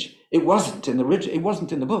image. It wasn't in the original. It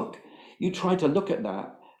wasn't in the book. You try to look at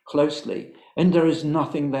that closely, and there is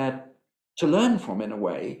nothing there to learn from in a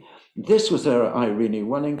way. This was Irene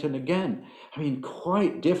Wellington again. I mean,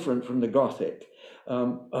 quite different from the Gothic.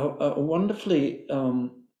 A wonderfully,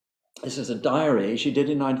 this is a diary she did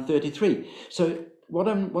in 1933. So what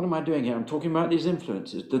am I doing here? I'm talking about these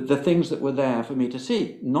influences, the things that were there for me to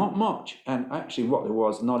see. Not much, and actually what there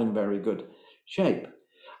was, not in very good shape.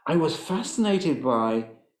 I was fascinated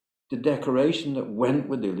by the decoration that went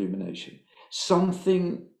with the illumination.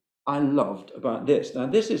 Something I loved about this. Now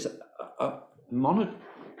this is a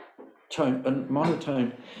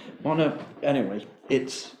anyway,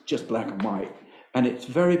 it's just black and white, and it's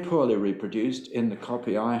very poorly reproduced in the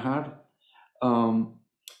copy I had.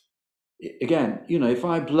 Again, you know, if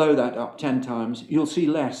I blow that up 10 times, you'll see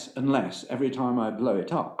less and less every time I blow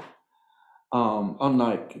it up.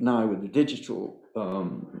 Unlike now with the digital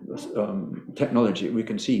technology, we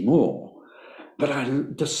can see more. But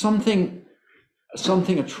there's something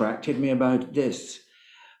attracted me about this.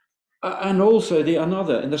 And also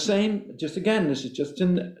in the same, just again, this is just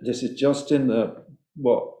in the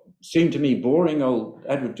what seemed to me boring old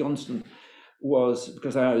Edward Johnston, was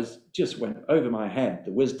because just went over my head,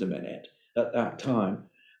 the wisdom in it at that time.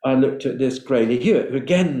 I looked at this Grayley Hewitt, who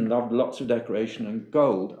again loved lots of decoration and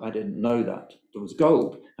gold. I didn't know that there was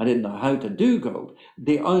gold. I didn't know how to do gold.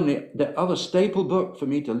 The other staple book for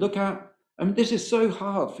me to look at, I mean, this is so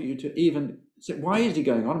hard for you to even say, why is he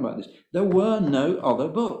going on about this? There were no other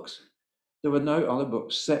books. There were no other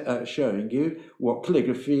books showing you what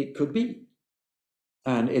calligraphy could be.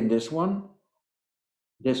 And in this one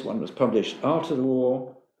was published after the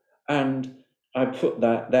war, and I put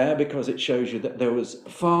that there because it shows you that there was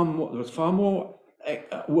far more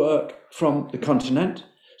work from the continent.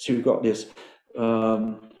 So you've got this,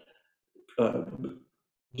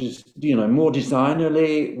 just, you know, more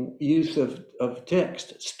designerly use of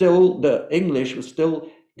text. Still, the English was still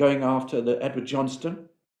going after the Edward Johnston,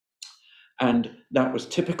 and that was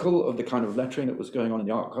typical of the kind of lettering that was going on in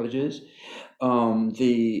the art colleges.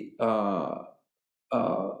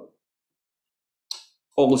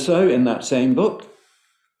 Also in that same book,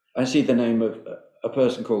 I see the name of a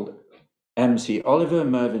person called M.C. Oliver,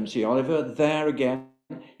 Mervyn C. Oliver. There again,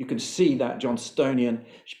 you can see that Johnstonian,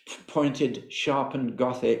 pointed, sharpened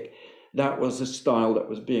Gothic. That was the style that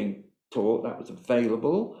was being taught, that was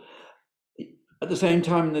available. At the same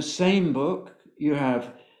time, in the same book, you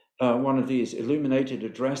have one of these illuminated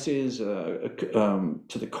addresses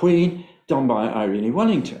to the Queen, done by Irene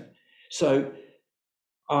Wellington. So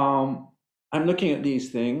I'm looking at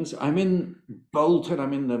these things. I'm in Bolton.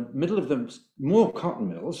 I'm in the middle of the more cotton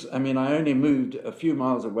mills. I mean, I only moved a few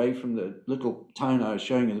miles away from the little town I was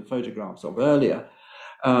showing you the photographs of earlier,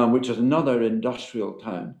 which is another industrial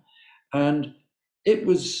town. And it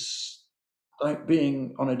was like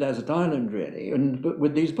being on a desert island, really, but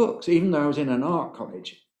with these books, even though I was in an art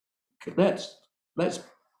college. Let's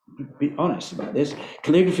be honest about this.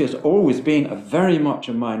 Calligraphy has always been very much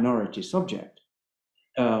a minority subject.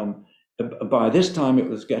 By this time, it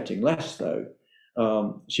was getting less, though.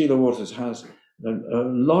 Sheila Waters has a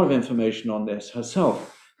lot of information on this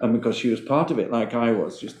herself, and because she was part of it, like I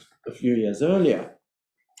was just a few years earlier.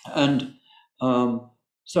 And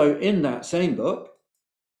so in that same book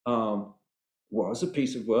was a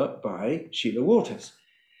piece of work by Sheila Waters.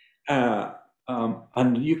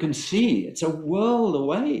 And you can see it's a world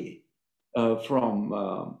away from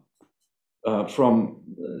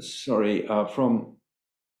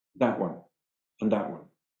that one and that one.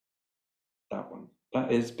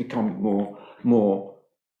 That is becoming more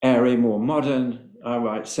airy, more modern, I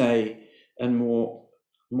might say, and more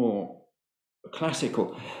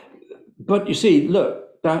classical. But you see,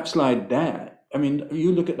 look, that slide there, I mean,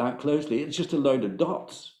 you look at that closely, it's just a load of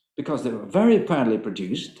dots because they were very badly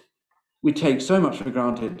produced. We take so much for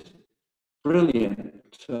granted.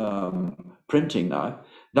 Brilliant printing now.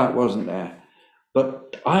 That wasn't there.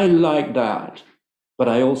 But I like that. But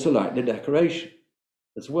I also like the decoration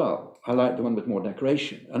as well. I like the one with more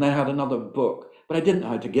decoration. And I had another book, but I didn't know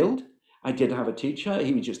how to gild. I did have a teacher.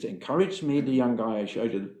 He just encouraged me, the young guy I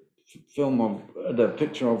showed you the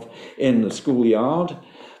picture of in the schoolyard.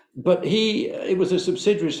 but it was a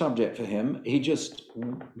subsidiary subject for him. He just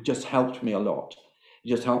helped me a lot. He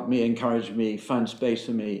just helped me, encouraged me, found space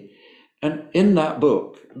for me. And in that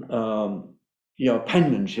book,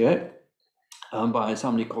 penmanship by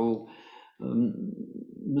somebody called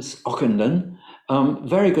Miss Ockenden,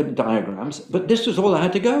 very good diagrams, but this was all I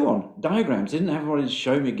had to go on, diagrams. Didn't have anybody to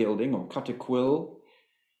show me gilding or cut a quill.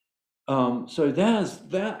 So there's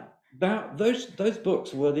those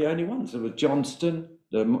books were the only ones. There was Johnston,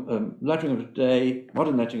 the Lettering of the Day,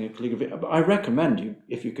 Modern Lettering and Calligraphy. I recommend you,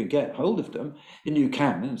 if you could get hold of them, and you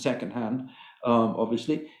can in secondhand,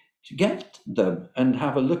 obviously, to get them and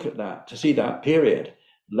have a look at that, to see that period.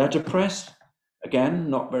 Letterpress, again,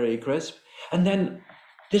 not very crisp. And then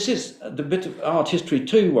this is the bit of art history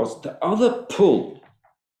too, was the other pull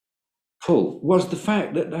was the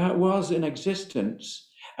fact that that was in existence,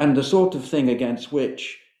 and the sort of thing against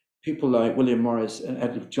which people like William Morris and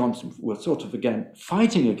Edward Johnson were sort of again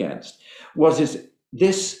fighting against was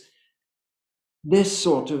this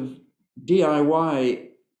sort of DIY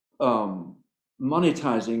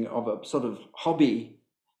monetizing of a sort of hobby,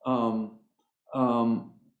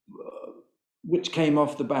 which came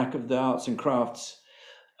off the back of the arts and crafts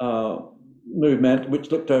movement,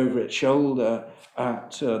 which looked over its shoulder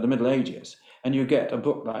at the Middle Ages. And you get a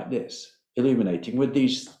book like this, illuminating, with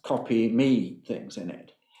these copy me things in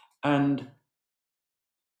it. And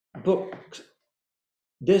books,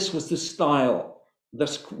 this was the style,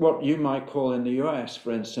 what you might call in the US,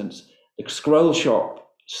 for instance, the scroll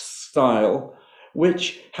shop style,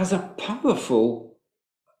 which has a powerful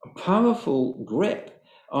grip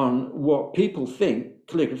on what people think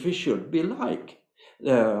calligraphy should be like,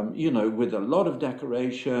 with a lot of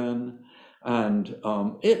decoration. And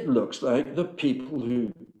it looks like the people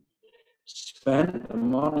who spent the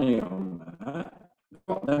money on that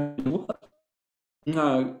got them to work.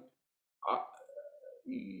 Now,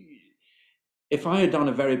 if I had done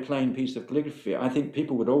a very plain piece of calligraphy, I think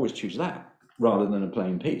people would always choose that rather than a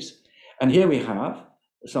plain piece. And here we have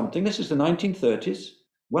something, this is the 1930s,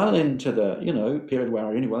 well into the period where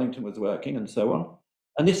Irene Wellington was working and so on.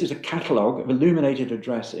 And this is a catalogue of illuminated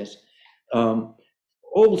addresses,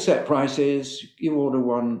 all set prices, you order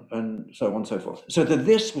one, and so on and so forth. So that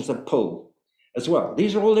this was a pull as well.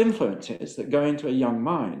 These are all influences that go into a young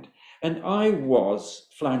mind. And I was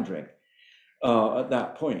floundering at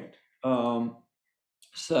that point. I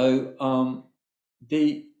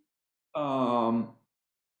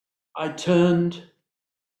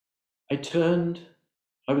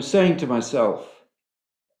was saying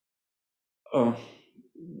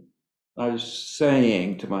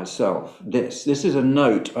to myself, this is a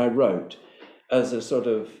note I wrote as a sort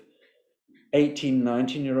of 18,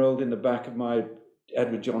 19-year-old in the back of my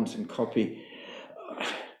Edward Johnson copy.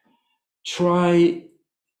 Try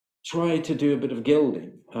to do a bit of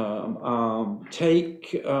gilding.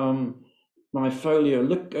 Take my folio,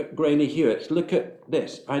 look at Grayley Hewitt's, look at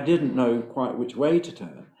this. I didn't know quite which way to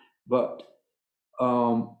turn, but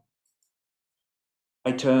I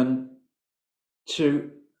turned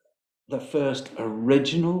to the first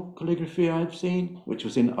original calligraphy I've seen, which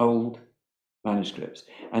was in old manuscripts.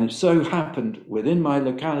 And it so happened within my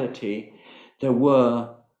locality, there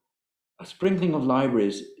were a sprinkling of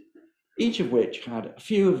libraries, each of which had a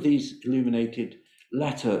few of these illuminated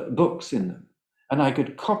letter books in them. And I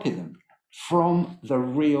could copy them from the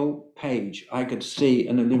real page. I could see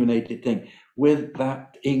an illuminated thing with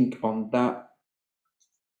that ink on that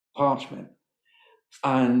parchment.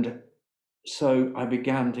 And so I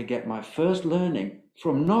began to get my first learning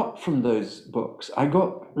not from those books. I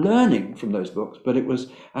got learning from those books, but it was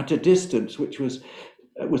at a distance which was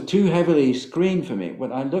too heavily screened for me.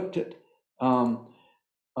 When I looked at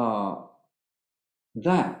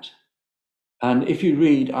that, and if you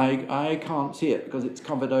read, I can't see it because it's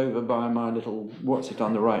covered over by my little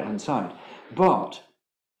on the right hand side, but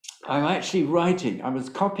I'm actually writing, I was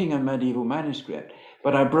copying a medieval manuscript,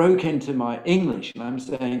 but I broke into my English and I'm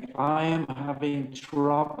saying, I am having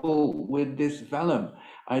trouble with this vellum.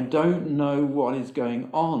 I don't know what is going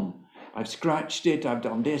on. I've scratched it, I've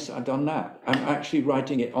done this, I've done that. I'm actually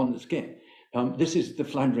writing it on the skin. This is the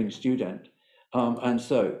floundering student. And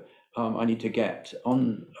so I need to get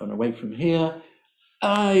on and away from here.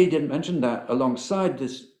 I didn't mention that alongside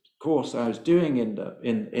this course I was doing in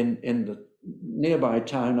the nearby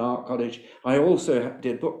town art college, I also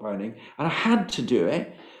did bookbinding, and I had to do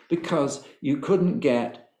it because you couldn't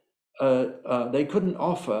get they couldn't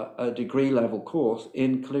offer a degree level course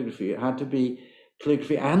in calligraphy. It had to be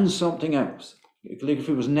calligraphy and something else.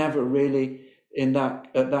 Calligraphy was never really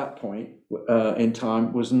at that point in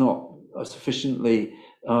time was not sufficiently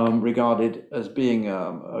regarded as being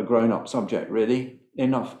a grown-up subject, really.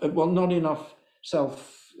 enough, well, not enough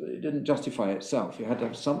it didn't justify itself. You had to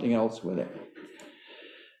have something else with it.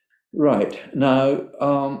 Right,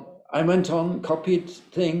 now, I went on, copied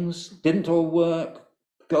things, didn't all work,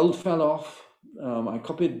 gold fell off. I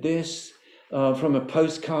copied this from a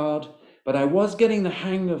postcard, but I was getting the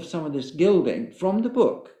hang of some of this gilding from the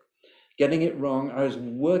book, getting it wrong. I was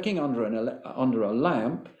working under a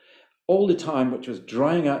lamp all the time, which was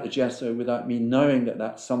drying out the gesso without me knowing that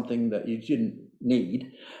that's something that you didn't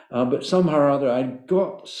need. But somehow or other, I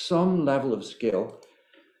got some level of skill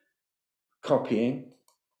copying,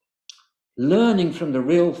 learning from the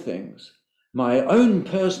real things. My own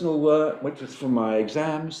personal work, which was for my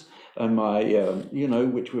exams and my,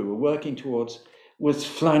 which we were working towards, was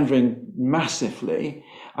floundering massively.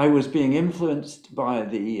 I was being influenced by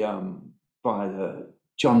the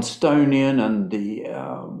Johnstonian and the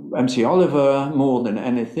MC Oliver more than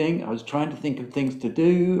anything. I was trying to think of things to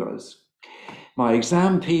do. My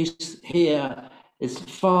exam piece here is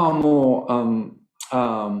far more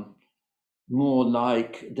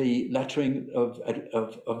like the lettering of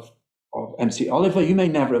MC Oliver. You may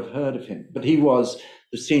never have heard of him, but he was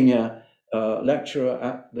the senior lecturer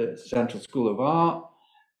at the Central School of Art,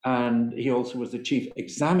 and he also was the chief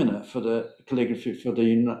examiner for the calligraphy for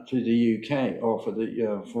the UK, or for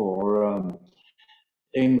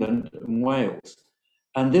England and Wales.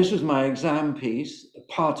 And this was my exam piece,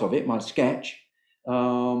 part of it, my sketch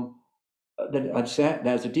that I'd set.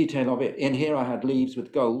 There's a detail of it in here. I had leaves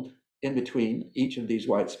with gold in between each of these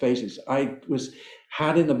white spaces. I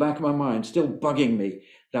had in the back of my mind, still bugging me,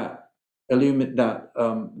 that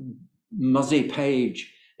muzzy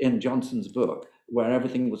page in Johnson's book where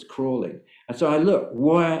everything was crawling. And so I looked,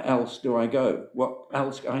 where else do I go? What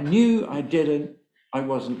else? I knew I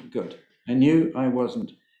wasn't good. I knew I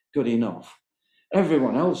wasn't good enough.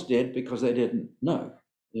 Everyone else did because they didn't know.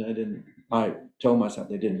 I told myself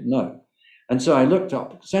they didn't know. And so I looked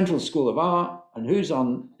up Central School of Art and who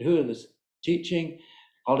are teaching?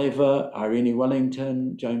 Oliver, Irene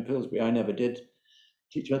Wellington, Joan Pillsbury. I never did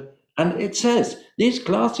teach her. And it says, these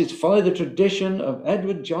classes follow the tradition of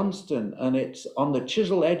Edward Johnston, and it's on the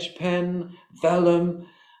chisel edge pen, vellum,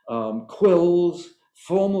 quills,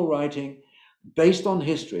 formal writing, based on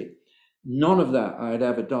history. None of that I had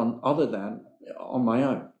ever done other than on my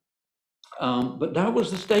own. But that was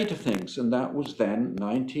the state of things, and that was then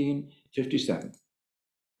 1957.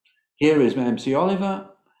 Here is MC Oliver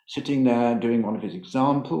sitting there doing one of his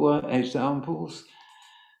examples.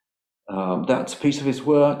 That's a piece of his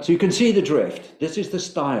work. So you can see the drift. This is the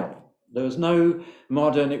style. There was no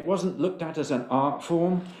modern, it wasn't looked at as an art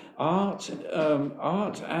form. Art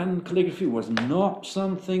and calligraphy was not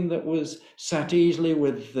something that was sat easily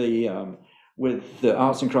with the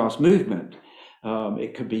arts and crafts movement.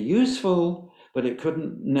 It could be useful, but it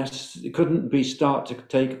couldn't be start to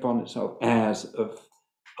take upon itself airs of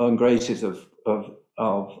graces of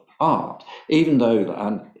art, even though,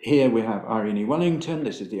 and here we have Irene Wellington,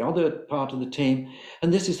 this is the other part of the team,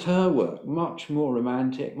 and this is her work, much more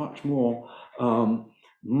romantic, much more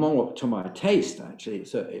to my taste, actually,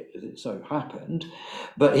 so it so happened.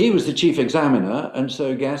 But he was the chief examiner, and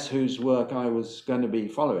so guess whose work I was going to be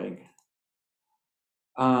following?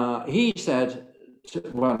 He said,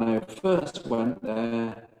 when I first went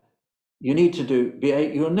there, you need to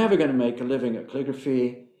you're never going to make a living at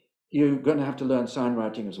calligraphy, you're going to have to learn sign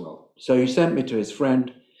writing as well. So he sent me to his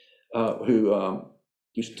friend who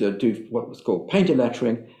used to do what was called painted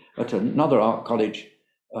lettering at another art college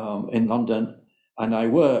in London. And I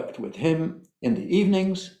worked with him in the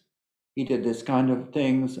evenings. He did this kind of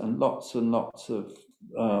things and lots of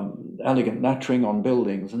elegant lettering on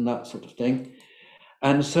buildings and that sort of thing.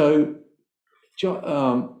 And so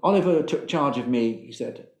Oliver took charge of me. He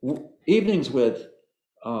said, evenings with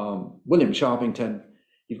William Sharpington.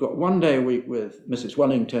 You've got one day a week with Mrs.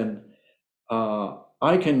 Wellington.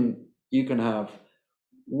 You can have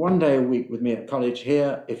one day a week with me at college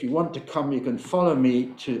here. If you want to come, you can follow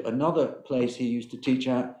me to another place he used to teach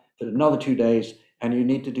at for another 2 days, and you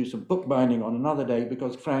need to do some bookbinding on another day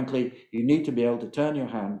because, frankly, you need to be able to turn your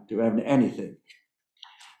hand to anything.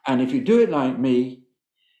 And if you do it like me,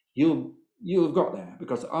 you'll have got there,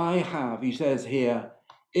 because I have, he says here,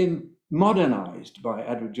 modernized by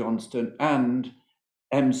Edward Johnston and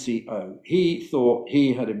MCO. He thought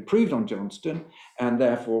he had improved on Johnston, and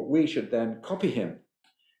therefore we should then copy him.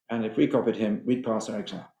 And if we copied him, we'd pass our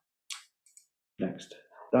exam. Next.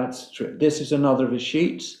 That's true. This is another of his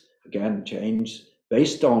sheets. Again, changed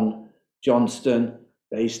based on Johnston,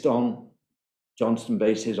 based on Johnston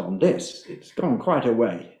bases on this. It's gone quite a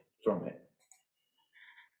way from it.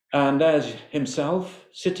 And there's himself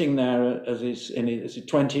sitting there as a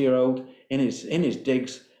 20-year-old in his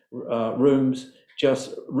digs rooms,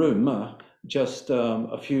 just a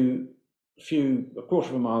quarter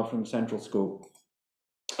of a mile from Central School.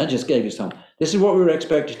 I just gave you some. This is what we were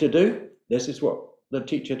expected to do. This is what the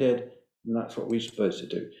teacher did, and that's what we're supposed to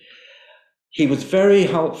do. He was very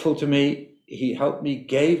helpful to me. He helped me,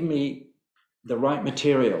 gave me the right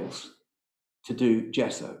materials to do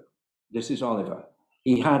gesso. This is Oliver.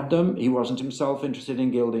 He had them. He wasn't himself interested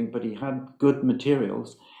in gilding, but he had good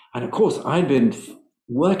materials. And of course, I'd been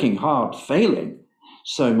working hard, failing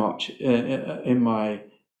so much in my,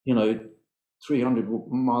 300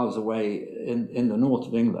 miles away in the north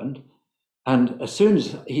of England. And as soon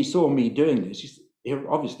as he saw me doing this, he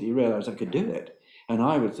obviously realized I could do it. And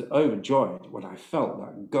I was overjoyed when I felt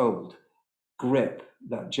that gold grip,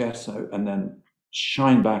 that gesso, and then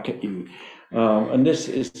shine back at you. And this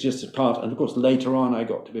is just a part, and of course later on I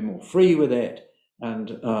got to be more free with it,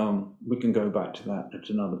 and we can go back to that at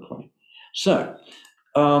another point. So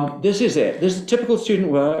this is it. This is typical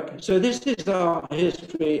student work. So this is our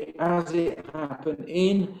history as it happened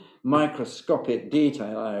in microscopic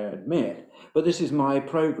detail, I admit, but this is my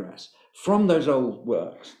progress from those old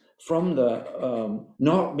works, from the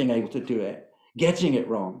not being able to do it, getting it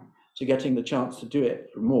wrong, to getting the chance to do it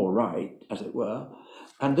more right, as it were.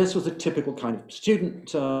 And this was a typical kind of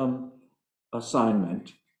student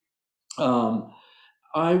assignment.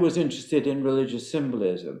 I was interested in religious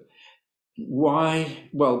symbolism. Why?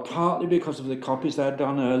 Well, partly because of the copies I had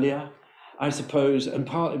done earlier, I suppose, and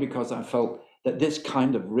partly because I felt that this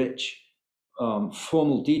kind of rich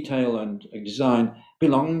formal detail and design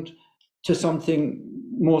belonged to something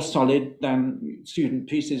more solid than student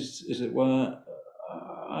pieces, as it were,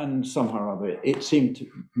 and somehow or other it seemed to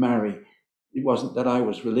marry. It wasn't that I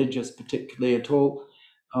was religious particularly at all.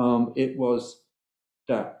 It was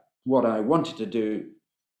that what I wanted to do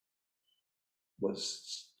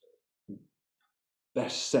was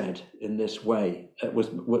best said in this way. It was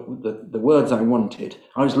the words I wanted.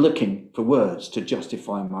 I was looking for words to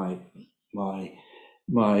justify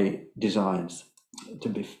my designs, to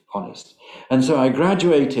be honest. And so I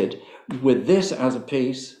graduated with this as a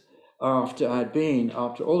piece. After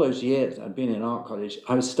all those years I'd been in art college,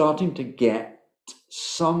 I was starting to get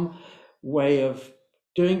some way of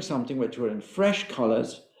doing something which were in fresh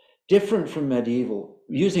colors, different from medieval,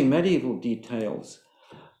 using medieval details,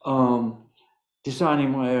 designing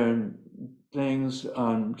my own things,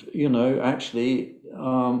 and actually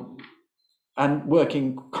and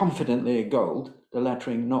working confidently at gold. The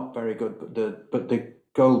lettering not very good, but the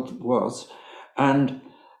gold was. And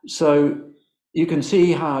so you can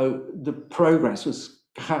see how the progress was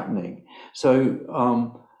happening. So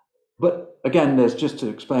but again, there's just to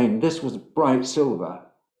explain, this was bright silver,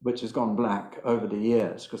 which has gone black over the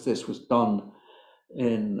years, because this was done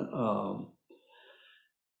in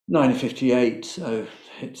 1958, so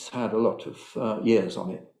it's had a lot of years on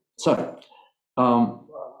it. So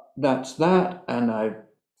that's that, and I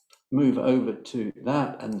move over to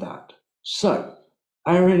that and that. So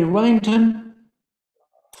Irene in Wellington,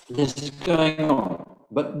 this is going on,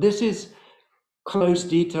 but this is close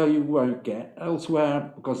detail you won't get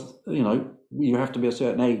elsewhere, because you have to be a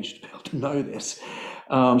certain age to be able to know this.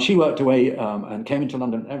 She worked away and came into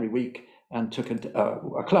London every week and took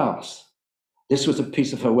a class. This was a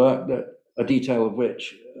piece of her work, a detail of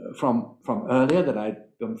which from earlier that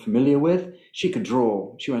I'd been familiar with. She could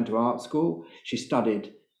draw. She went to art school. She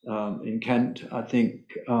studied in Kent, I think,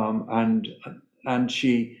 and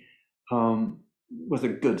she was a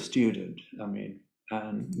good student. I mean,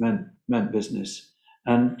 and meant business.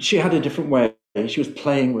 And she had a different way. She was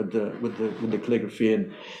playing with the calligraphy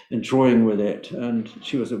and drawing with it. And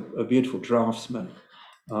she was a beautiful draftsman.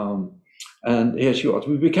 And here she was.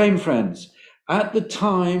 We became friends. At the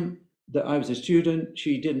time that I was a student,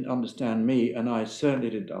 she didn't understand me, and I certainly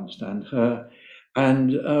didn't understand her.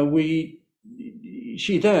 And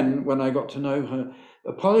she then, when I got to know her,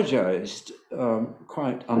 apologized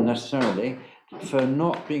quite unnecessarily for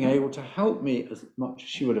not being able to help me as much as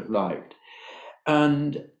she would have liked.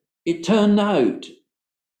 And it turned out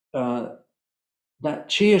that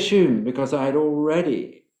she assumed, because I had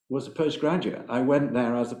already was a postgraduate, I went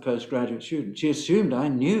there as a postgraduate student, she assumed I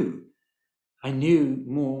knew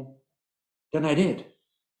more than I did.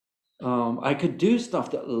 I could do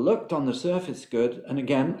stuff that looked on the surface good, and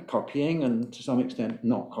again, copying, and to some extent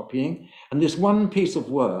not copying. And this one piece of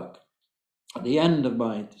work at the end of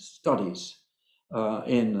my studies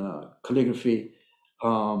in calligraphy,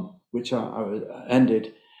 which I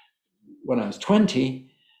ended when I was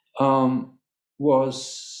 20,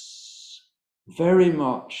 was very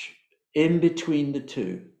much in between the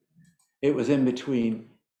two. it was in between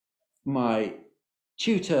my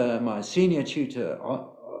tutor, my senior tutor,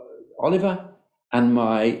 Oliver, and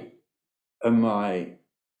my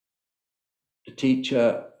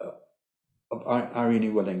teacher,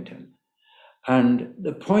 Irene Wellington. And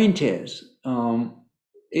the point is, and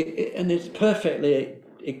it perfectly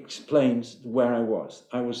explains where I was.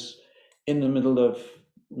 I was in the middle of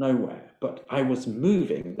nowhere, but I was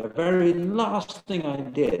moving. The very last thing I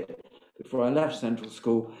did before I left Central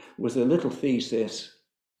School was a little thesis,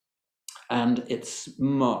 and it's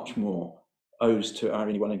much more owes to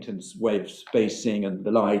Irene Wellington's way of spacing and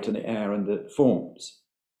the light and the air and the forms.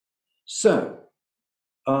 So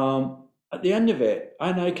at the end of it,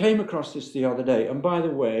 and I came across this the other day, and by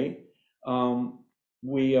the way,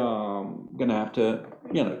 we are going to have to,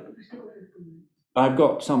 I've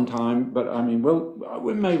got some time, but I mean,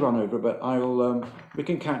 we may run over, but we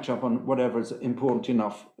can catch up on whatever is important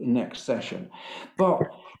enough next session. But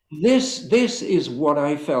this is what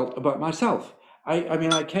I felt about myself. I've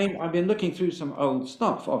been looking through some old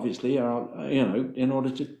stuff, obviously, in order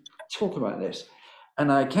to talk about this.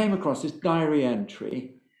 And I came across this diary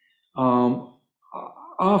entry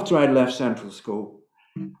after I'd left Central School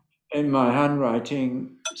in my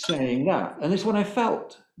handwriting saying that. And it's what I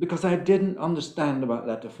felt, because I didn't understand about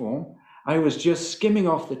letter form. I was just skimming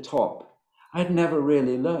off the top. I'd never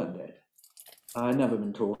really learned it. I'd never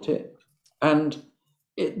been taught it. And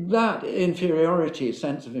that inferiority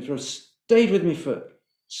sense of inferiority stayed with me for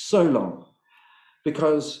so long,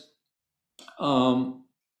 because I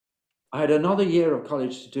had another year of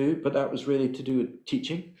college to do, but that was really to do with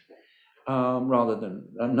teaching. Rather than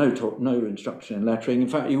no instruction in lettering. In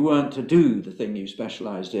fact, you weren't to do the thing you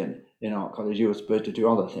specialized in art college. You were supposed to do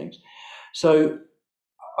other things. So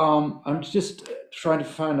I'm just trying to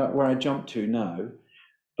find out where I jumped to now.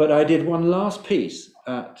 But I did one last piece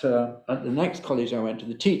at the next college I went to,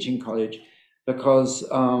 the teaching college, because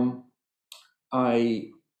I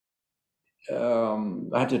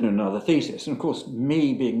had to do another thesis. And of course,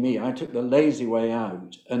 me being me, I took the lazy way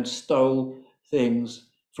out and stole things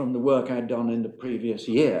from the work I'd done in the previous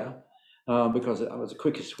year, because that was the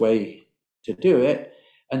quickest way to do it.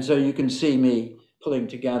 And so you can see me pulling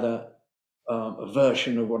together a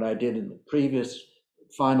version of what I did in the previous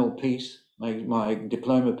final piece, my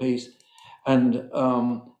diploma piece. And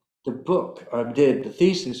the book I did, the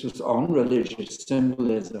thesis was on religious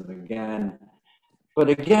symbolism again. But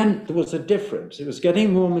again, there was a difference. It was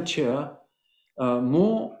getting more mature,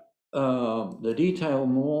 the detail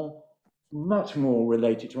much more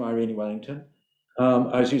related to Irene Wellington.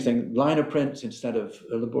 I was using liner prints instead of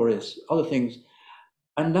laborious other things.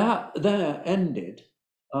 And that there ended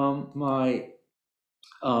my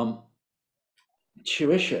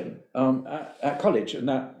tuition at college, and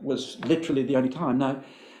that was literally the only time. Now,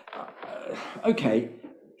 okay,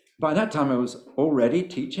 by that time I was already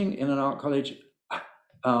teaching in an art college.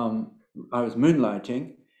 I was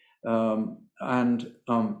moonlighting and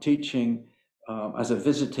teaching as a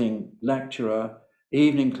visiting lecturer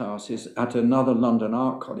evening classes at another London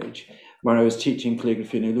art college, where I was teaching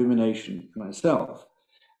calligraphy and illumination myself.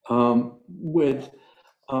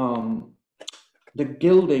 The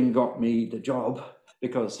gilding got me the job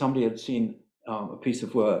because somebody had seen a piece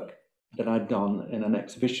of work that I'd done in an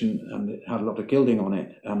exhibition, and it had a lot of gilding on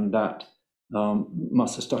it, and that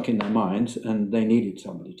must have stuck in their minds, and they needed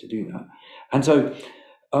somebody to do that. And so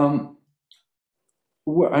I'm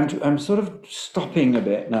sort of stopping a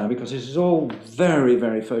bit now, because this is all very,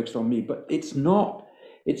 very focused on me, but it's not.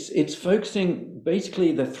 It's focusing,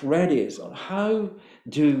 basically the thread is on how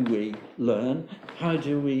do we learn, how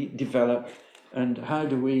do we develop, and how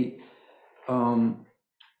do we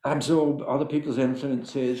absorb other people's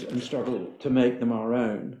influences and struggle to make them our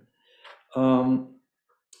own.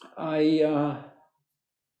 I'm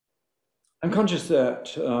conscious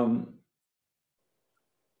that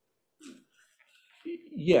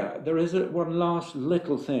there is one last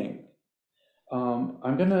little thing.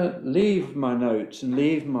 I'm going to leave my notes and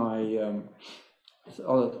leave my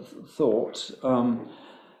other thoughts, and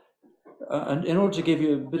in order to give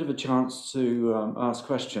you a bit of a chance to ask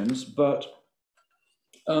questions. But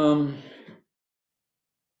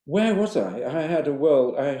where was I? I had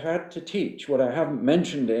to teach. What I haven't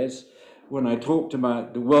mentioned is, when I talked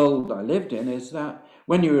about the world I lived in, is that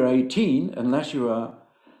when you were 18, unless you were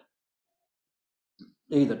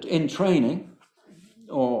either in training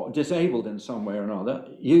or disabled in some way or another,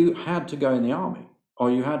 you had to go in the army,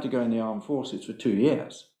 or you had to go in the armed forces for 2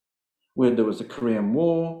 years. There was the Korean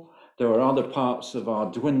War, there were other parts of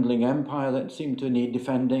our dwindling empire that seemed to need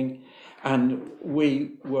defending, and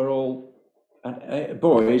we were all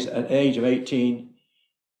boys at the age of 18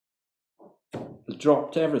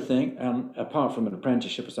 dropped everything, apart from an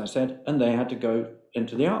apprenticeship, as I said, and they had to go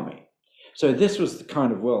into the army. So this was the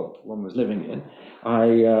kind of world one was living in.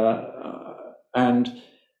 And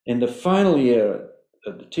in the final year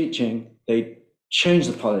of the teaching, they changed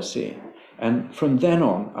the policy. And from then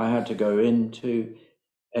on, I had to go into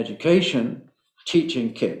education,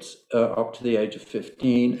 teaching kids up to the age of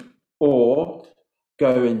 15, or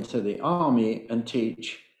go into the army and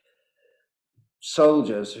teach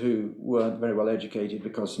soldiers who weren't very well educated,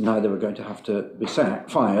 because neither were going to have to be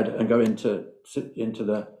fired and go into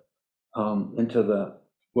the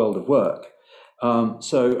world of work.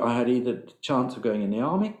 So I had either the chance of going in the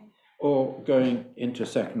army or going into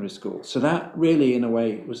secondary school. So that really, in a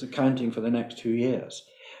way, was accounting for the next 2 years.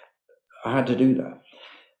 I had to do that.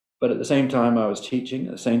 But at the same time, I was teaching.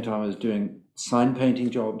 At the same time, I was doing sign painting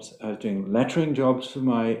jobs. I was doing lettering jobs for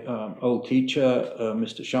my old teacher,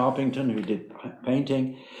 Mr. Sharpington, who did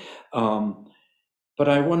painting. But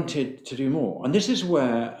I wanted to do more. And this is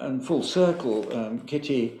where, in full circle,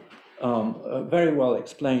 Kitty very well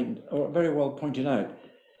explained, or very well pointed out,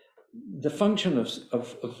 the function of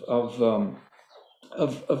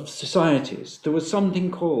societies. There was something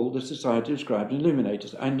called the Society of Scribes and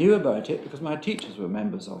Illuminators. I knew about it because my teachers were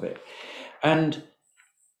members of it. And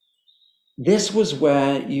this was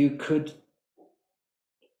where you could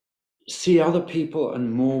see other people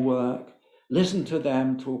and more work, listen to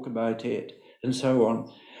them talk about it, and so on.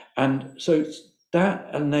 And so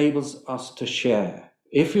that enables us to share.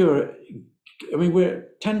 If you're, I mean, we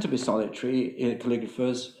tend to be solitary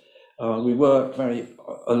calligraphers. We work very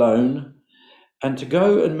alone. And to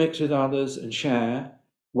go and mix with others and share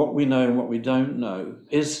what we know and what we don't know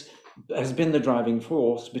has been the driving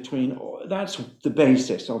force between, that's the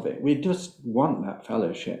basis of it. We just want that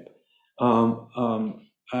fellowship.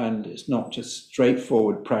 And it's not just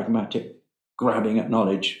straightforward, pragmatic grabbing at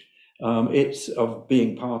knowledge. It's of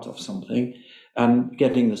being part of something and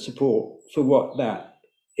getting the support for what that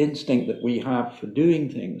instinct that we have for doing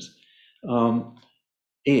things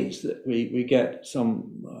is, that we get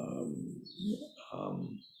some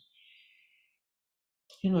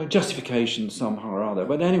justification somehow or other.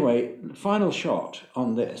 But anyway, the final shot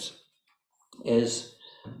on this is,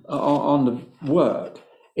 on the work,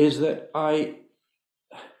 is that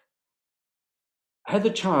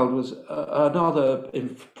Heather Child was another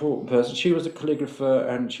important person. She was a calligrapher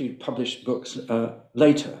and she published books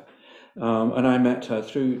later. And I met her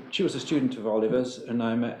she was a student of Oliver's, and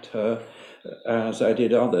I met her as I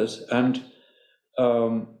did others. And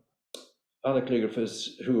other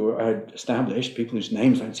calligraphers who I had established, people whose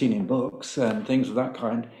names I'd seen in books and things of that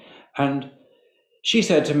kind. And she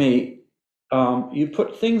said to me, you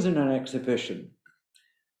put things in an exhibition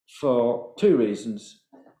for two reasons.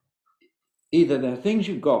 Either they're things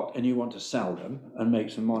you got and you want to sell them and make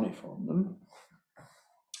some money from them,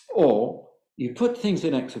 or you put things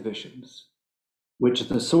in exhibitions which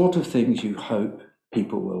are the sort of things you hope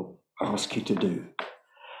people will ask you to do.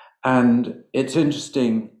 And it's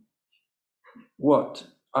interesting,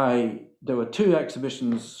 there were two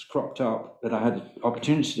exhibitions cropped up that I had the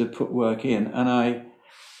opportunity to put work in, and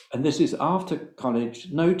this is after college,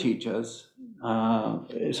 no teachers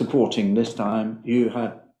supporting this time.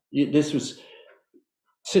 This was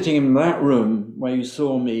sitting in that room where you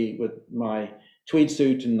saw me with my tweed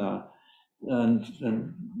suit and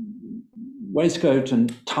waistcoat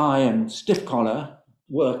and tie and stiff collar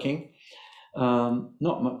working,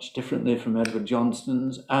 not much differently from Edward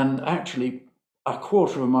Johnston's, and actually a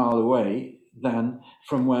quarter of a mile away than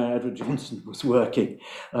from where Edward Johnston was working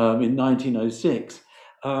in 1906.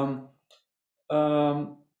 And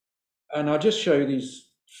I'll just show you these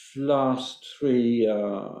last three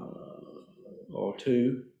or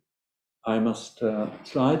two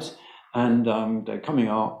slides, and they're coming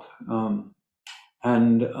up.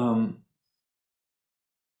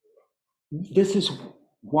 This is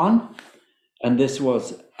one, and this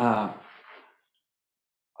was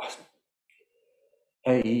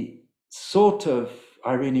a sort of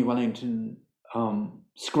Irene Wellington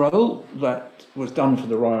scroll that was done for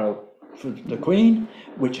the Queen,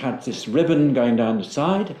 which had this ribbon going down the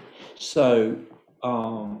side. So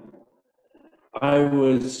I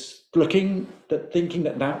was thinking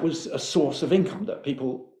that was a source of income, that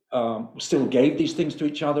people still gave these things to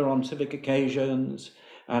each other on civic occasions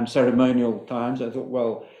and ceremonial times. I thought,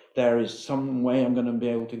 well, there is some way I'm going to be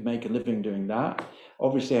able to make a living doing that.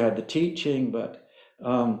 Obviously, I had the teaching, but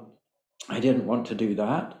I didn't want to do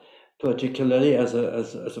that particularly as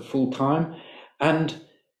a full time. And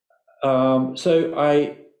so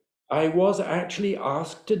I was actually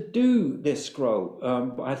asked to do this scroll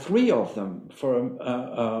by three of them for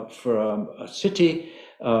a city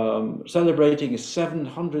celebrating its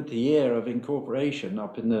 700th year of incorporation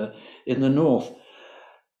up in the north.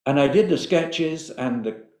 And I did the sketches, and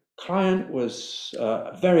the client was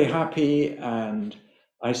very happy, and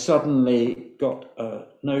I suddenly got a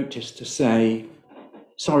notice to say,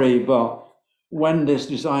 sorry, but when this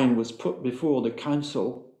design was put before the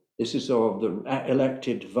council, this is of the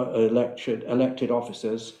elected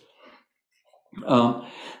officers,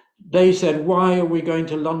 they said, why are we going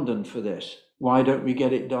to London for this? Why don't we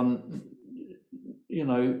get it done, you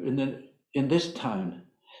know, in this town?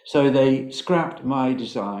 So they scrapped my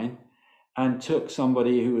design and took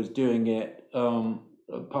somebody who was doing it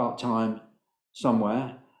part-time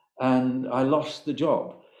somewhere, and I lost the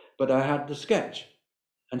job, but I had the sketch.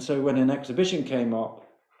 And so when an exhibition came up,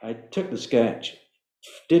 I took the sketch,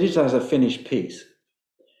 did it as a finished piece.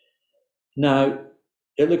 Now,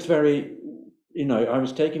 it looks very, you know, I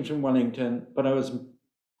was taken from Wellington, but I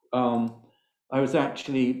was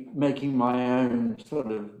actually making my own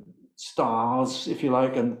sort of stars, if you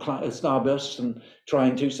like, and starbursts, and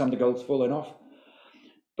trying to, some of the gold's fallen off.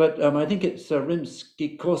 But I think it's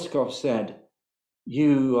Rimsky-Korsakov said,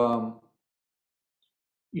 you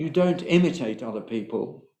don't imitate other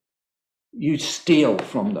people, you steal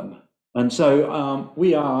from them. And so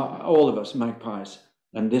we are, all of us, magpies,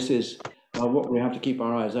 and this is what we have to keep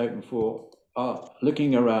our eyes open for,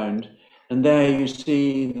 looking around. And there you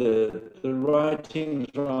see the writings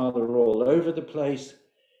rather all over the place.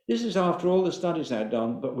 This is after all the studies I'd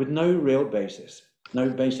done, but with no real basis, no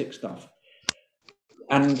basic stuff.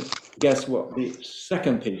 And guess what? The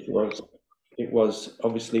second piece was, it was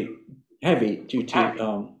obviously heavy due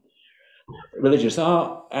to religious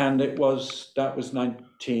art, and that was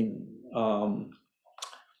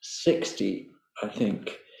 1960, I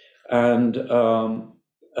think, and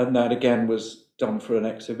that again was done for an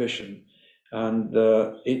exhibition, and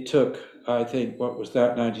it took, I think, what was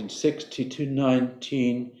that, 1960 to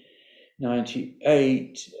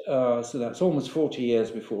 1998, so that's almost 40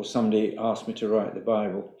 years before somebody asked me to write the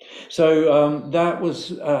Bible. So that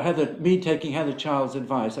was me taking Heather Child's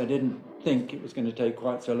advice. I didn't think it was going to take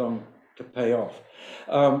quite so long to pay off.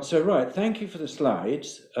 So right, thank you for the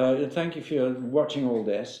slides. Thank you for watching all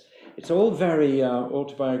this. It's all very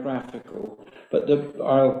autobiographical, but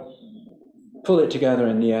I'll pull it together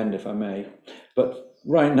in the end, if I may. But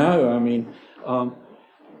right now, I mean,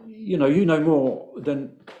 you know more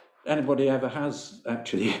than anybody ever has,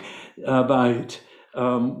 actually, about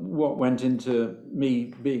what went into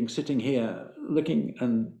me being sitting here looking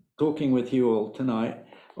and talking with you all tonight,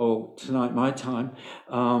 or tonight my time.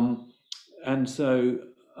 And so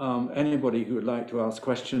anybody who would like to ask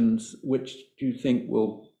questions which you think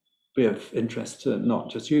will be of interest to not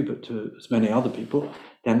just you, but to as many other people,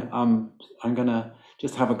 then I'm going to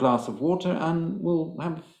just have a glass of water, and we'll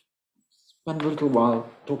spend a little while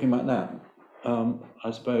talking about that.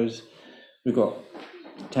 I suppose we've got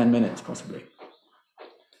 10 minutes possibly.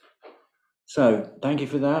 So thank you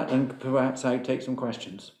for that, and perhaps I'll take some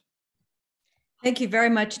questions. Thank you very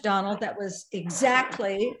much, Donald. That was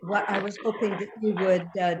exactly what I was hoping that you would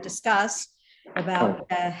discuss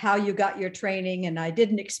about how you got your training. And I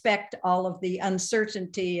didn't expect all of the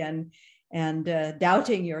uncertainty and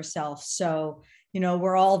doubting yourself. So, you know,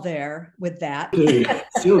 we're all there with that.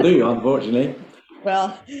 Still do, unfortunately.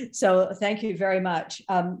 Well, so thank you very much.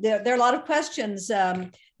 There are a lot of questions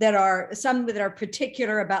that are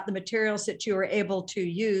particular about the materials that you were able to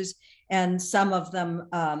use, and some of them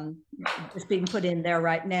just being put in there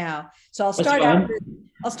right now. So I'll start out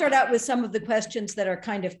with some of the questions that are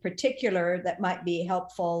kind of particular that might be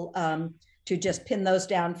helpful to just pin those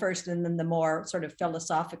down first, and then the more sort of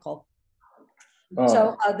philosophical.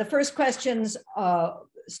 So the first questions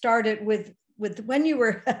started with when you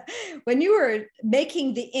were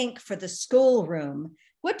making the ink for the schoolroom.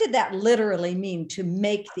 What did that literally mean, to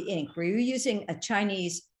make the ink? Were you using a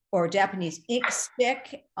Chinese or Japanese ink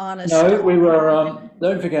stick on a stone? No, we were,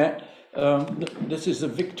 don't forget, this is a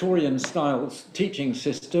Victorian style teaching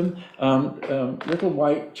system, little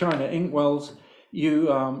white China inkwells. You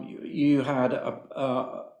had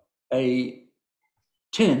a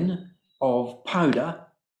tin of powder.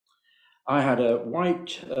 I had a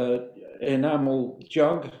white enamel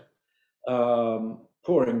jug,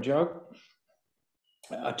 pouring jug,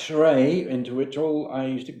 a tray into which I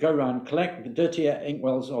used to go around, collect the dirty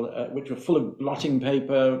inkwells, which were full of blotting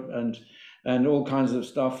paper and all kinds of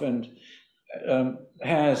stuff, and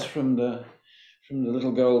hairs from the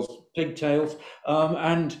little girls' pigtails,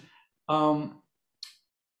 and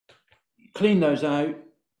clean those out.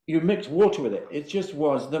 You mix water with it. It just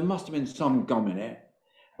was, there must have been some gum in it,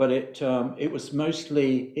 but it was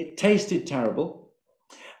mostly, it tasted terrible,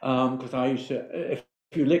 because I used to, if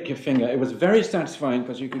you lick your finger, it was very satisfying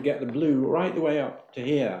because you could get the blue right the way up to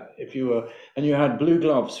here if you were, and you had blue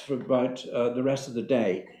gloves for about the rest of the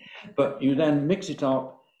day. But you then mix it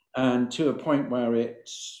up and to a point where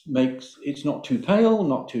it's not too pale,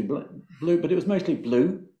 not too blue, but it was mostly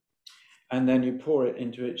blue. And then you pour it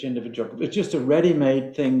into each individual. It's just a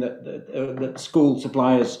ready-made thing that school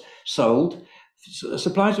suppliers sold.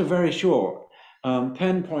 Supplies were very short.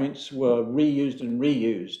 Pen points were reused and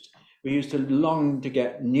reused. We used to long to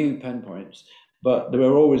get new pen points, but they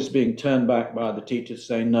were always being turned back by the teachers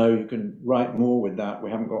saying, no, you can write more with that. We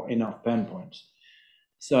haven't got enough pen points.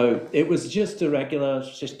 So it was just a regular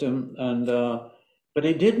system, and but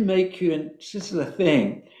it did make you, and this is the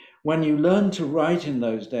thing, when you learned to write in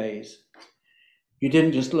those days, you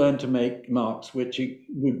didn't just learn to make marks, which you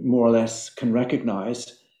more or less can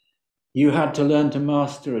recognize. You had to learn to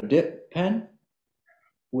master a dip pen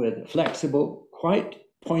with flexible, quite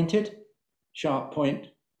pointed, sharp point,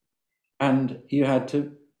 and you had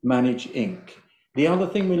to manage ink. The other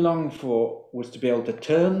thing we longed for was to be able to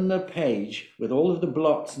turn the page with all of the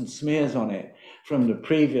blots and smears on it from the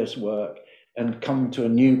previous work and come to a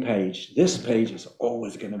new page. This page is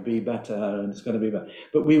always going to be better, and it's going to be better.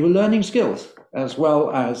 But we were learning skills as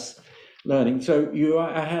well as learning. So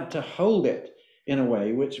I had to hold it in a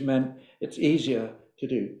way which meant it's easier to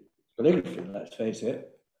do calligraphy, let's face it.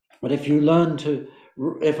 But if you learn to,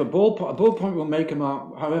 if a ballpoint will make a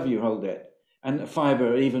mark however you hold it, and a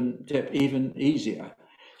fiber even easier.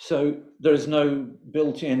 So there's no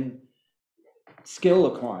built-in skill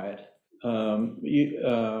acquired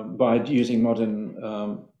by using modern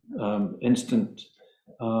instant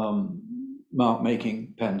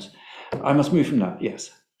mark-making pens. I must move from that,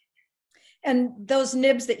 yes. And those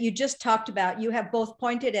nibs that you just talked about, you have both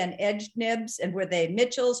pointed and edged nibs, and were they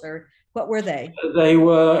Mitchell's or what were they? They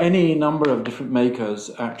were any number of different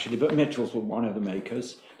makers, actually, but Mitchell's were one of the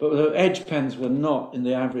makers. But the edge pens were not in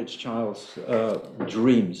the average child's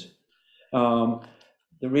dreams. The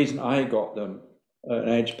reason I got them, an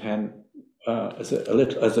edge pen, as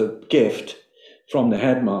a gift from the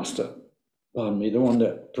headmaster, pardon me, the one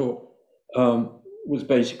that taught, was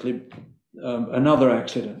basically another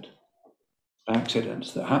accidents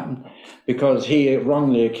that happened, because he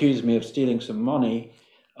wrongly accused me of stealing some money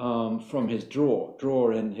from his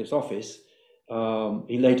drawer in his office.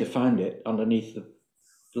 He later found it underneath the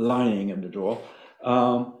lining of the drawer,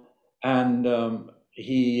 I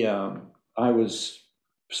was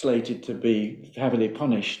slated to be heavily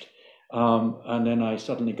punished, and then I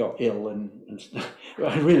suddenly got ill, and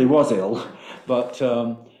I really was ill, but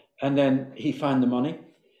and then he found the money,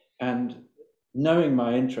 and knowing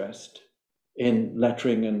my interest in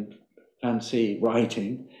lettering and fancy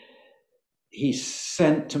writing, he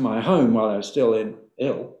sent to my home while I was still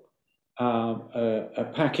ill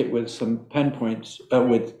a packet with some pen points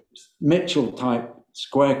with Mitchell type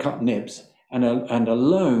square cut nibs and a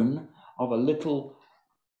loan of a little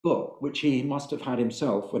book which he must have had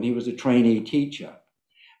himself when he was a trainee teacher.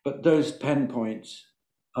 But those pen points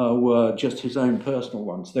were just his own personal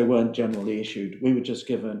ones. They weren't generally issued. We were just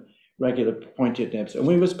given regular pointed nibs, and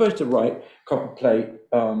we were supposed to write copper plate.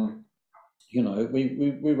 You know,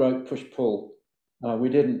 we wrote push pull. We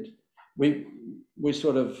didn't. We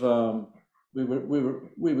sort of we were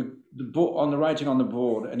on the writing on the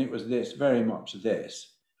board, and it was this, very much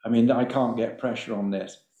this. I mean, I can't get pressure on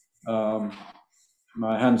this.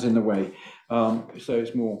 My hand's in the way, so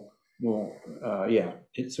it's more yeah.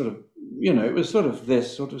 It's sort of, you know, it was sort of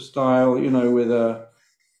this sort of style, you know, with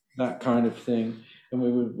that kind of thing, and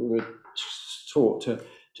we were taught to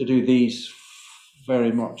do these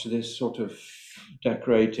very much this sort of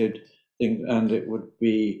decorated thing, and it would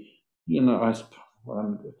be, you know,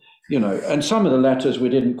 you know, and some of the letters we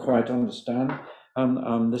didn't quite understand.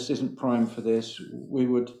 This isn't prime for this. We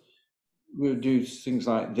would do things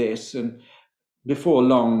like this, and before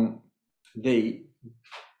long,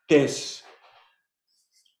 this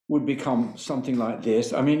would become something like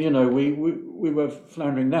this. I mean, you know, we were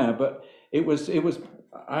floundering there, but it was.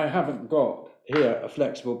 I haven't got here a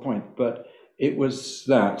flexible point, but it was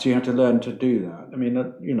that. So you had to learn to do that. I mean,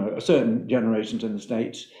 you know, certain generations in the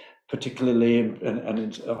States, particularly, and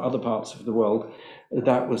in other parts of the world,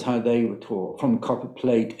 that was how they were taught, from copper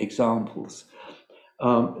plate examples.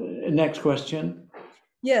 Next question.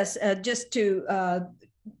 Yes, just to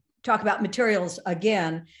talk about materials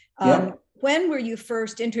again. Yeah. When were you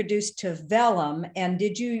first introduced to vellum, and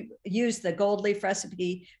did you use the gold leaf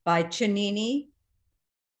recipe by Cennini?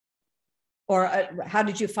 Or how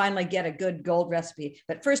did you finally get a good gold recipe?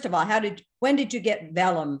 But first of all, when did you get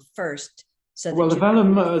vellum first? So well, the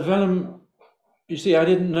vellum You see, I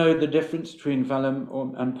didn't know the difference between vellum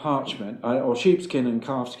and parchment, or sheepskin and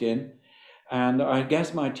calfskin. And I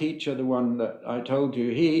guess my teacher, the one that I told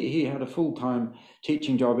you, he had a full-time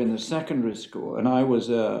teaching job in the secondary school, and I was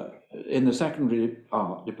in the secondary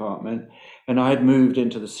art department, and I had moved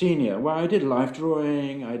into the senior, where I did life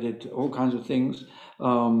drawing, I did all kinds of things,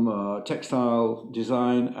 textile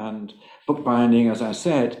design and bookbinding, as I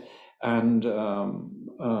said, and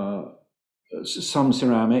some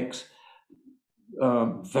ceramics.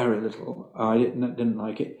 Very little. I didn't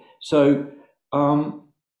like it. So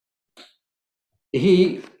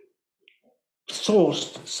he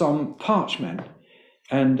sourced some parchment,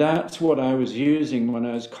 and that's what I was using when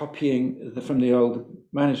I was copying from the old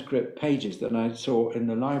manuscript pages that I saw in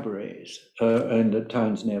the libraries in the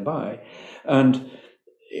towns nearby. And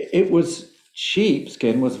it was,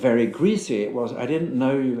 sheepskin was very greasy. It was, I didn't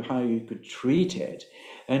know how you could treat it.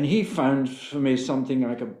 And he found for me something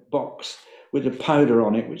like a box with a powder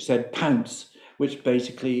on it which said pounce, which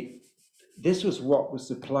basically, this was what was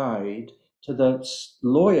supplied to the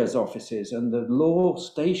lawyers' offices and the law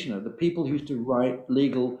stationer, the people who used to write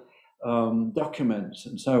legal documents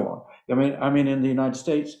and so on. I mean, in the United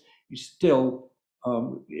States, you still,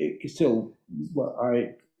 well,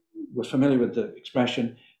 I was familiar with the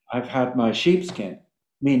expression, I've had my sheepskin,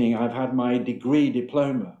 meaning I've had my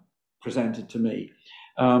diploma presented to me.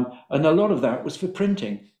 And a lot of that was for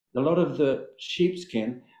printing. A lot of the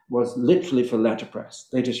sheepskin was literally for letterpress.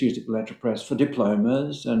 They just used it for letterpress for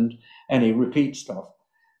diplomas and any repeat stuff.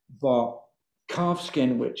 But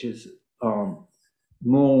calfskin, which is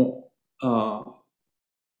more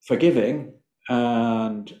forgiving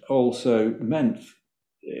and also meant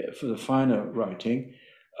for the finer writing,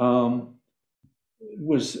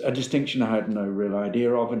 was a distinction I had no real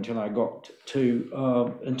idea of until I got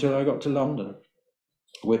to London,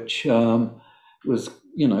 which was,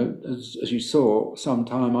 you know, as you saw, some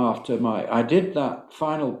time after I did that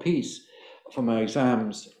final piece for my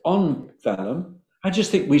exams on vellum. I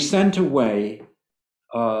just think we sent away,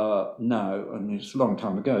 now, and it's a long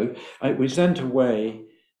time ago, we sent away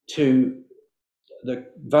to the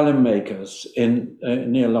vellum makers in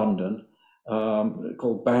near London,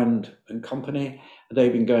 called Band and Company.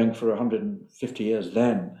 They've been going for 150 years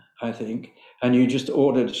then, I think, and you just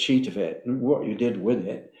ordered a sheet of it, and what you did with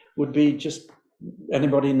it would be just,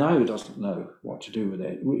 anybody now doesn't know what to do with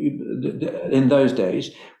it. In those days,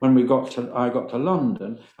 when I got to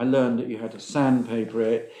London, I learned that you had to sandpaper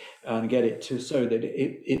it and get it to so that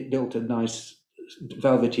it built a nice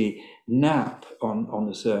velvety nap on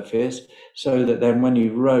the surface, so that then when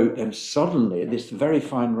you wrote, and suddenly this very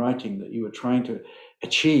fine writing that you were trying to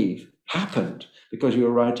achieve happened, because you were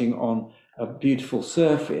writing on a beautiful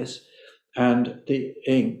surface, and the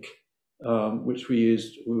ink which we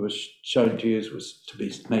were shown to use, was to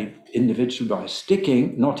be made individually by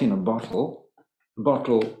sticking, not in a bottle. A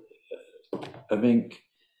bottle of ink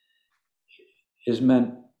is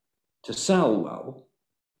meant to sell well,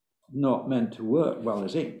 not meant to work well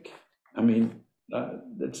as ink. I mean,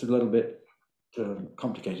 it's a little bit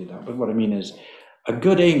complicated, that, but what I mean is, a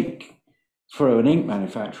good ink for an ink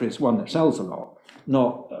manufacturer is one that sells a lot,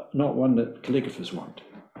 not one that calligraphers want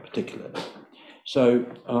particularly. So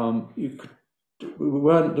there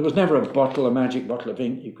was never a magic bottle of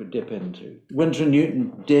ink you could dip into. Winsor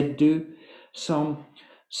Newton did do some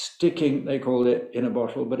sticking, they called it, in a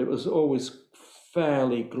bottle, but it was always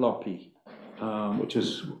fairly gloppy, which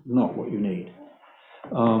is not what you need.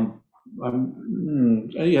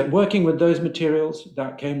 Yeah, working with those materials,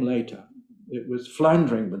 that came later. It was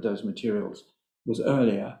floundering with those materials was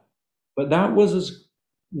earlier, but that was a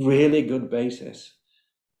really good basis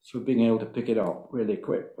for being able to pick it up really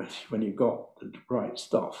quick when you got the right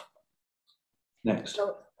stuff. Next.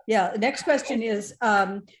 So, yeah, the next question is,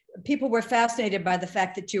 people were fascinated by the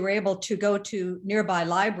fact that you were able to go to nearby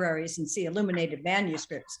libraries and see illuminated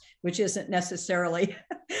manuscripts, which isn't necessarily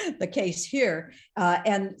the case here.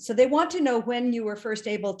 And so they want to know when you were first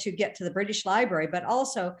able to get to the British Library, but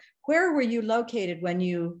also where were you located when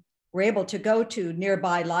you were able to go to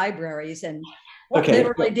nearby libraries, and what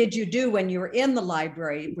literally did you do when you were in the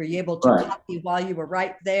library? Were you able to copy while you were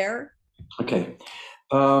right there? Okay.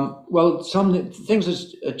 Well, some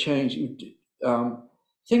things have changed.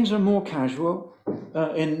 Things are more casual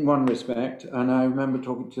in one respect. And I remember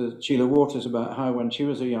talking to Sheila Waters about how, when she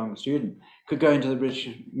was a young student, could go into the British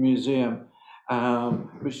Museum,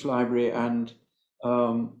 British Library, and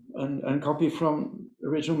copy from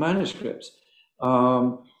original manuscripts.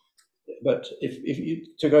 But if you,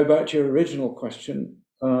 to go back to your original question,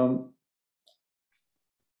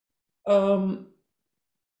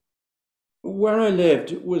 where I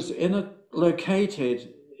lived was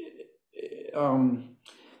located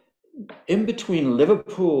in between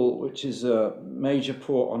Liverpool, which is a major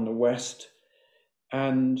port on the west,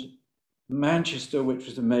 and Manchester, which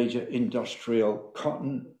was a major industrial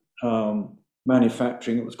cotton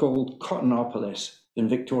manufacturing. It was called Cottonopolis in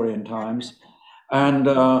Victorian times. And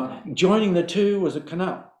joining the two was a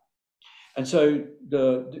canal. And so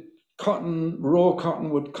the cotton, raw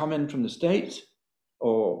cotton, would come in from the States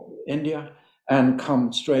or India and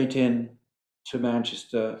come straight in to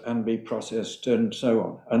Manchester and be processed and so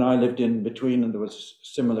on. And I lived in between, and there was a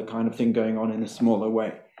similar kind of thing going on in a smaller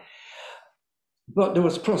way. But there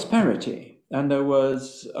was prosperity, and there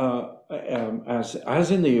was,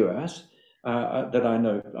 as in the US, that I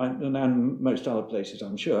know, and most other places,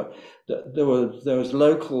 I'm sure, that there was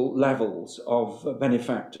local levels of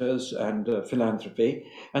benefactors and philanthropy,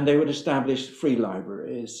 and they would establish free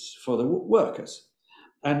libraries for the workers.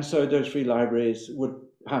 And so those free libraries would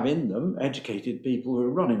have in them educated people who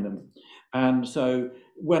were running them. And so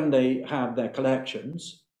when they had their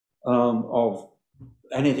collections of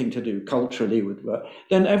anything to do culturally with work,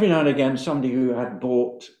 then every now and again somebody who had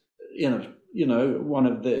bought, one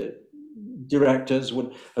of the directors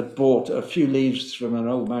had bought a few leaves from an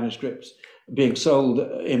old manuscript being sold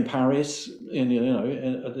in Paris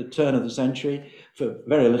at the turn of the century for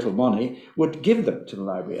very little money, would give them to the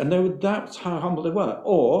library, and that's how humble they were.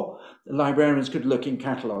 Or librarians could look in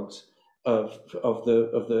catalogues of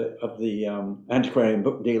the antiquarian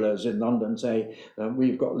book dealers in London, say,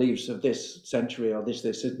 we've got leaves of this century or this,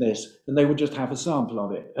 and this, and they would just have a sample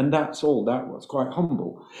of it. And that's all that was, quite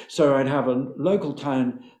humble. So I'd have a local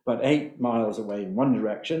town about 8 miles away in one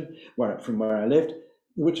direction, from where I lived,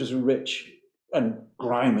 which was rich and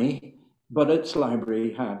grimy, but its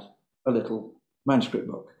library had a little manuscript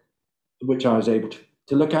book, which I was able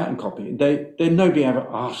to look at and copy. Nobody ever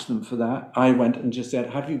asked them for that. I went and just said,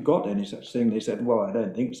 have you got any such thing? They said, well, I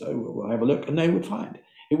don't think so. We'll have a look. And they would find.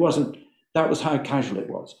 That was how casual it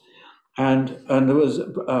was. And there was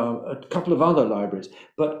a couple of other libraries.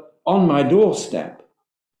 But on my doorstep,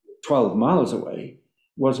 12 miles away,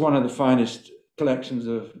 was one of the finest collections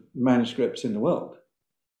of manuscripts in the world.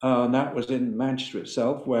 And that was in Manchester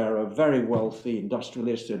itself, where a very wealthy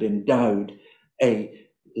industrialist had endowed a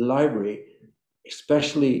library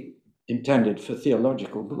especially intended for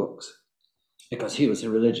theological books, because he was a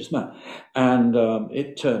religious man. And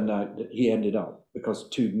it turned out that he ended up, because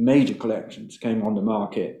 2 major collections came on the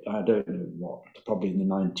market, I don't know what, probably in the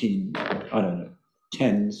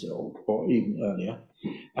 10s or even earlier.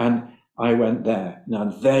 And I went there. Now,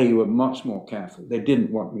 they were much more careful. They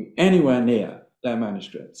didn't want me anywhere near their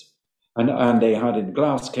manuscripts. And they had in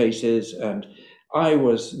glass cases, and I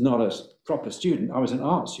was not a proper student. I was an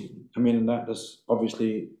art student. I mean, and that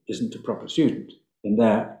obviously isn't a proper student in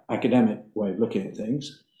their academic way of looking at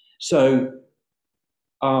things. So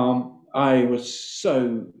I was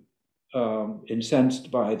so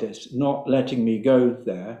incensed by this, not letting me go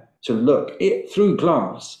there to look through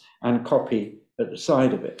glass and copy at the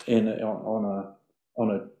side of it on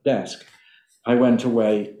a desk. I went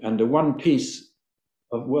away, and the one piece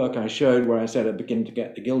of work I showed where I said I'd begin to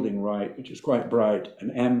get the gilding right, which was quite bright,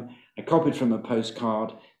 an M, I copied from a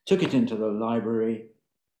postcard, took it into the library,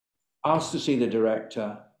 asked to see the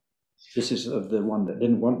director. This is of the one that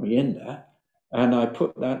didn't want me in there. And I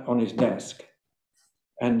put that on his desk,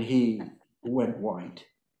 and he went white.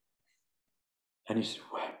 And he said,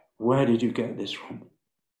 where did you get this from?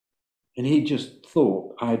 And he just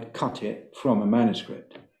thought I'd cut it from a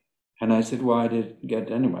manuscript. And I said, well, I didn't get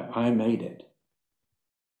it anyway. I made it.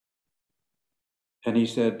 And he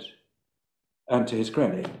said, and to his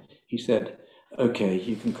credit, he said, okay,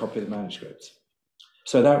 you can copy the manuscripts.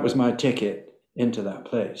 So that was my ticket into that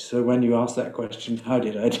place. So when you ask that question, how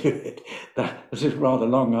did I do it? That was a rather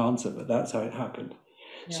long answer, but that's how it happened.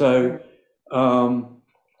 Yeah. So,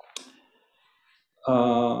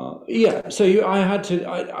 I had to,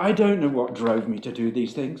 I don't know what drove me to do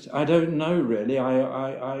these things. I don't know, really.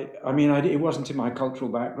 I mean, it wasn't in my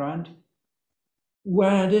cultural background.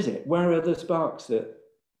 Where is it? Where are the sparks that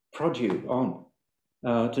prod you on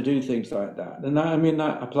to do things like that? And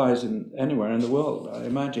that applies anywhere in the world, I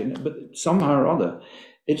imagine. But somehow or other,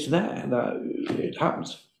 it's there, that it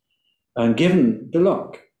happens. And given the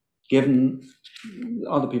luck, given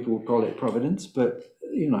other people would call it providence, but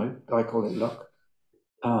I call it luck,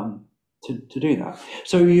 to do that.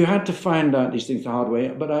 So you had to find out these things the hard way.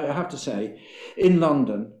 But I have to say, in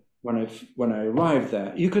London, when I arrived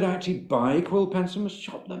there, you could actually buy quill pens from a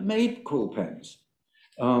shop that made quill pens.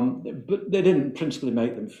 But they didn't principally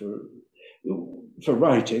make them for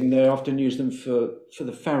writing. They often used them for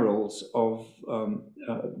the ferrules of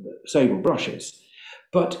sable brushes.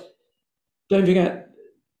 But don't forget,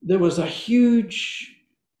 there was a huge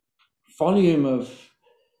volume of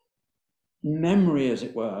memory, as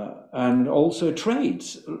it were, and also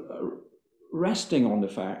trades resting on the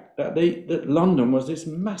fact that that London was this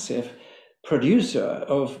massive producer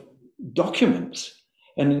of documents,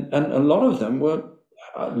 and a lot of them were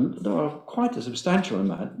there are quite a substantial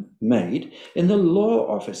amount made in the law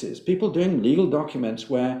offices, people doing legal documents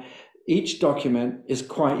where each document is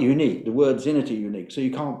quite unique. The words in it are unique, so you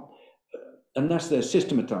can't, unless they're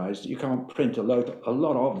systematized, you can't print a lot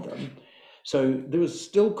of them. So there was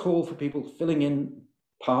still call for people filling in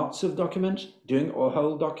parts of documents, doing or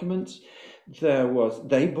whole documents.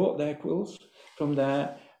 They bought their quills from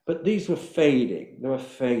there, but these were fading. They were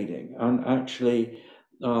fading, and actually,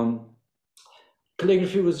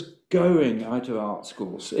 calligraphy was going out of art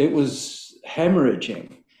schools. It was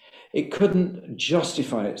hemorrhaging. It couldn't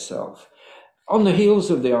justify itself. On the heels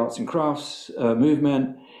of the arts and crafts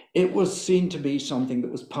movement, it was seen to be something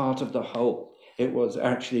that was part of the whole. It was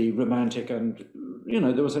actually romantic, and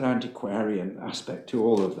there was an antiquarian aspect to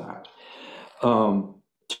all of that.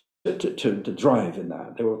 To drive in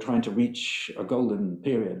that, they were trying to reach a golden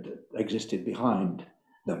period that existed behind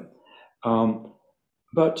them.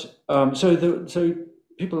 So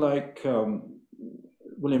people like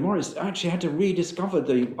William Morris actually had to rediscover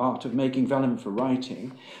the art of making vellum for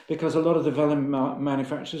writing, because a lot of the vellum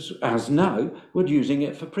manufacturers, as now, were using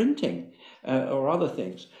it for printing or other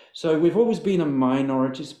things. So we've always been a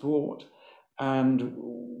minority sport, and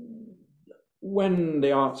when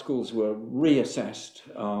the art schools were reassessed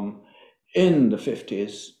in the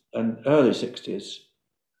 50s and early 60s,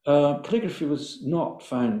 calligraphy was not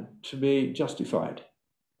found to be justified.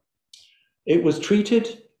 It was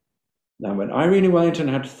treated. Now, when Irene Wellington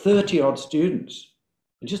had 30-odd students,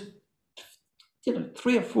 just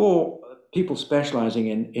 3 or 4 people specializing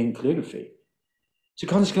in calligraphy, so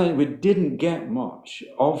consequently we didn't get much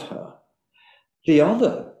of her. The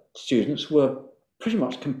other students were pretty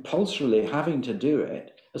much compulsorily having to do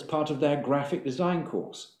it as part of their graphic design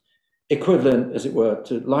course, equivalent, as it were,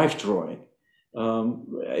 to life drawing,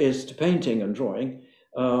 is to painting and drawing.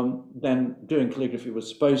 Then doing calligraphy was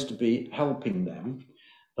supposed to be helping them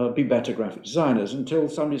be better graphic designers, until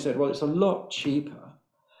somebody said, well, it's a lot cheaper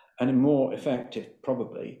and more effective,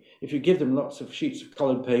 probably, if you give them lots of sheets of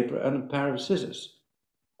colored paper and a pair of scissors,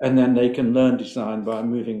 and then they can learn design by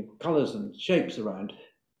moving colors and shapes around.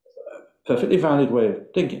 Perfectly valid way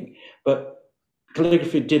of thinking, but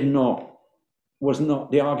calligraphy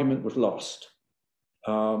the argument was lost.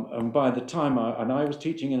 And by the time I was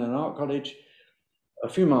teaching in an art college a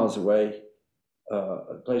few miles away,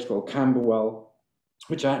 a place called Camberwell,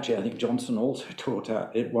 which actually I think Johnson also taught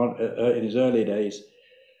at in his early days.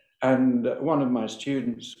 And one of my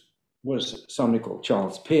students was somebody called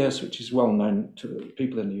Charles Pearce, which is well known to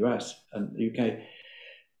people in the US and the UK,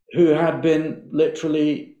 who had been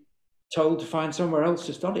literally told to find somewhere else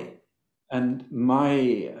to study. And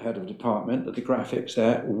my head of department at the graphics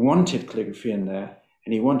there wanted calligraphy in there,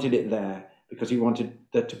 and he wanted it there because he wanted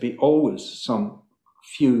there to be always some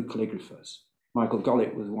few calligraphers. Michael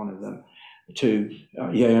Gollick was one of them.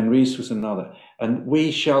 Jan Rees was another. And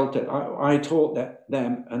we sheltered, I taught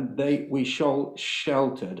them, and we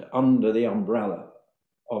sheltered under the umbrella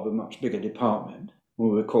of a much bigger department, we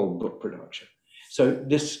were called book production. So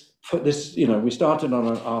we started on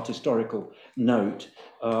an art historical note,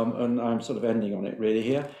 and I'm sort of ending on it really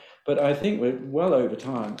here. But I think we're well over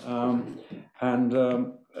time.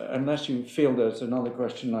 Unless you feel there's another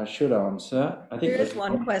question I should answer, I think there is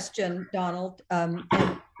one question, Donald. And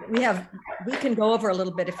we can go over a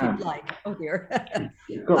little bit if you'd like. Oh dear.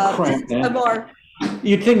 Got cramp there.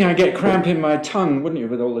 You'd think I get cramp in my tongue, wouldn't you,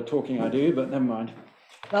 with all the talking I do, but never mind.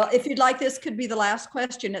 Well, if you'd like, this could be the last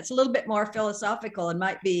question. It's a little bit more philosophical and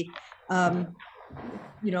might be,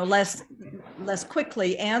 less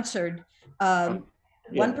quickly answered.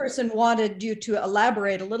 One person wanted you to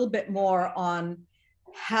elaborate a little bit more on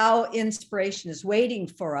how inspiration is waiting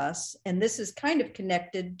for us. And this is kind of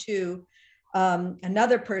connected to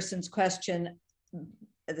another person's question,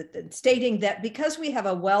 stating that because we have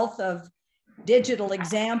a wealth of digital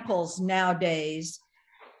examples nowadays,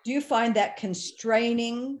 do you find that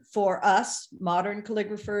constraining for us modern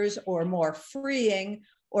calligraphers, or more freeing,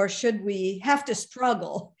 or should we have to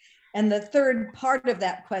struggle? And the third part of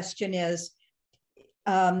that question is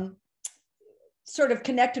sort of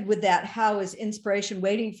connected with that. How is inspiration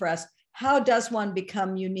waiting for us? How does one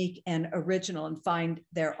become unique and original and find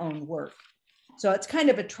their own work? So it's kind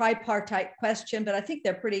of a tripartite question, but I think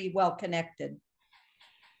they're pretty well connected.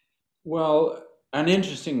 Well, and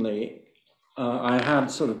interestingly, I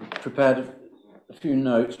had sort of prepared a few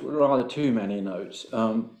notes, rather too many notes,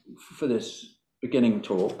 for this beginning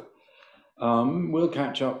talk. We'll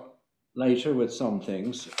catch up later with some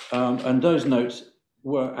things, and those notes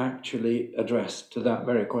were actually addressed to that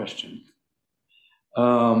very question.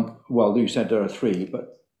 Well, you said there are three,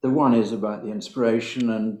 but the one is about the inspiration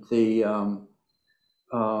and the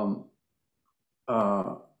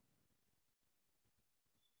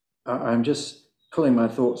I'm just pulling my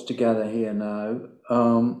thoughts together here now.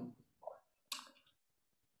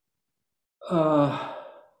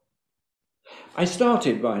 I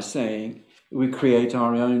started by saying we create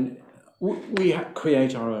our own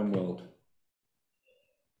world,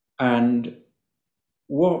 and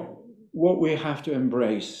what we have to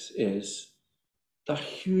embrace is the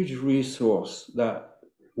huge resource that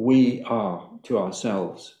we are to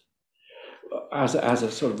ourselves as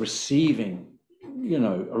a sort of receiving,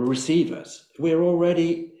 receivers. We're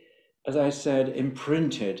already, as I said,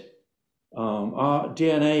 imprinted. Our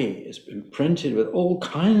DNA is imprinted with all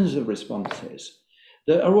kinds of responses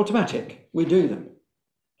that are automatic. We do them.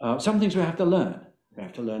 Some things we have to learn. We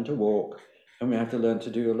have to learn to walk, and we have to learn to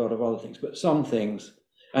do a lot of other things. But some things,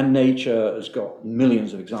 and nature has got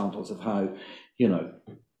millions of examples of how,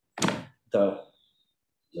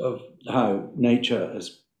 how nature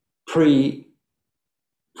has pre-wired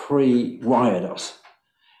us.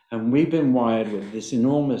 And we've been wired with this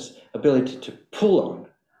enormous ability to pull on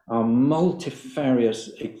our multifarious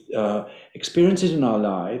experiences in our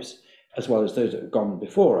lives, as well as those that have gone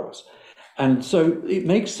before us. And so it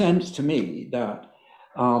makes sense to me that,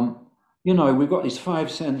 we've got these five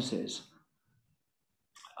senses.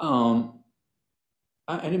 And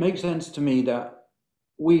it makes sense to me that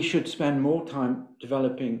we should spend more time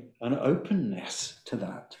developing an openness to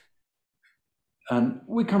that. And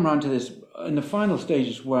we come around to this in the final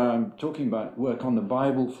stages where I'm talking about work on the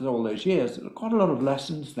Bible for all those years. There are quite a lot of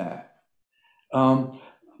lessons there.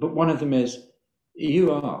 But one of them is,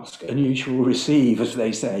 you ask and you shall receive, as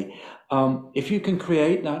they say. If you can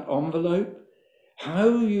create that envelope, how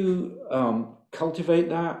you cultivate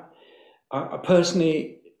that,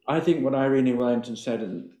 personally, I think what Irene Wellington said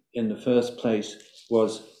in the first place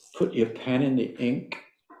was, put your pen in the ink,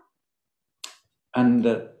 and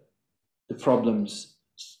the problems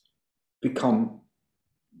become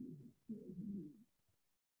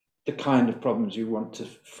the kind of problems you want to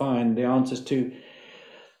find the answers to.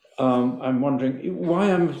 I'm wondering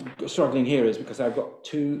why I'm struggling here is because I've got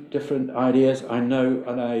two different ideas I know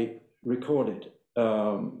and I recorded,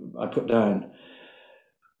 I put down.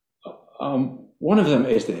 One of them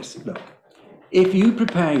is this: look, if you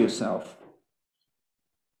prepare yourself,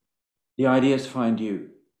 the ideas find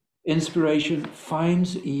you. Inspiration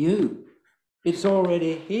finds you. It's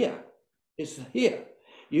already here. It's here.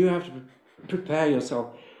 You have to prepare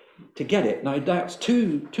yourself to get it. Now that's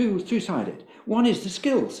two-sided. One is the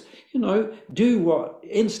skills. Do what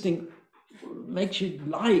instinct makes you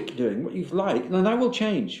like doing, what you've liked. Now that will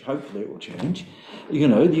change. Hopefully it will change.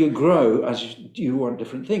 You grow as you want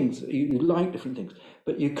different things. You like different things,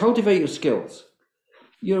 but you cultivate your skills.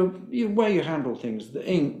 Your way you handle things, the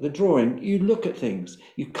ink, the drawing, you look at things,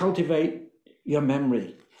 you cultivate your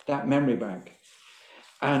memory, that memory bank.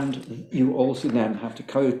 And you also then have to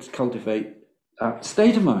cultivate that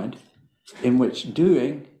state of mind in which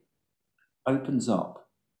doing opens up.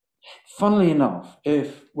 Funnily enough,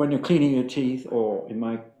 when you're cleaning your teeth, or in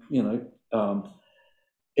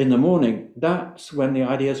the morning, that's when the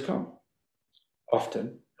ideas come.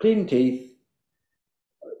 Often, cleaning teeth,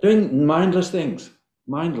 doing mindless things.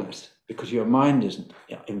 Mindless, because your mind isn't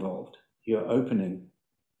involved. You're opening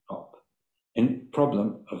up. And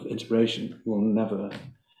problem of inspiration will never.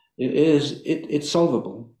 It's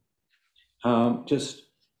solvable. Just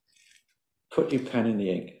put your pen in the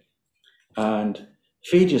ink and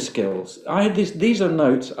feed your skills. These are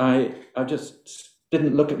notes. I just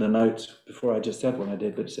didn't look at the notes before I just said what I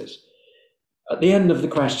did, but it says at the end of the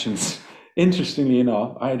questions. Interestingly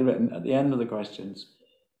enough, I had written at the end of the questions,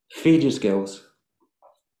 feed your skills.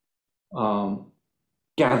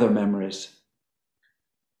 Gather memories,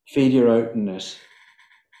 feed your openness,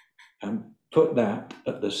 and put that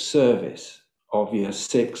at the service of your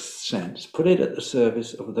sixth sense. Put it at the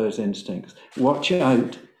service of those instincts. Watch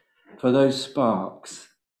out for those sparks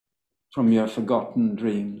from your forgotten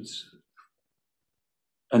dreams.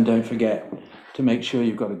 And don't forget to make sure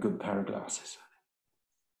you've got a good pair of glasses.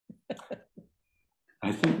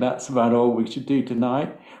 I think that's about all we should do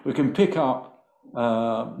tonight. We can pick up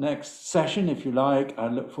next session if you like. I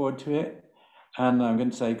look forward to it, and I'm going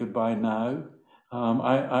to say goodbye now.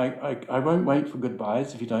 I won't wait for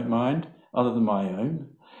goodbyes if you don't mind, other than my own,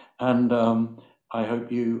 and I hope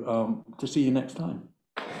to see you next time.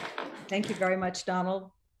 Thank you very much,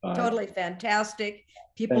 Donald. Bye. Totally fantastic.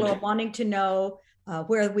 People are wanting to know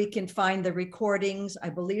where we can find the recordings. I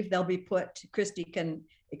believe they'll be put, Christy can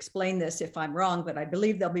explain this if I'm wrong, but I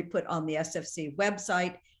believe they'll be put on the SFC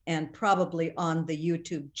website and probably on the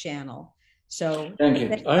YouTube channel. So thank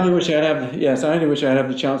you. I only wish I'd have, yes, I only wish I'd have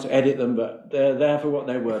the chance to edit them, but they're there for what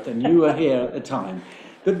they're worth. And you were here at the time.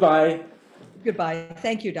 Goodbye. Goodbye.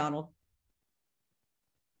 Thank you, Donald.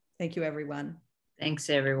 Thank you, everyone. Thanks,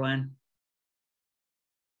 everyone.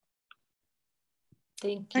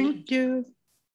 Thank you. Thank you.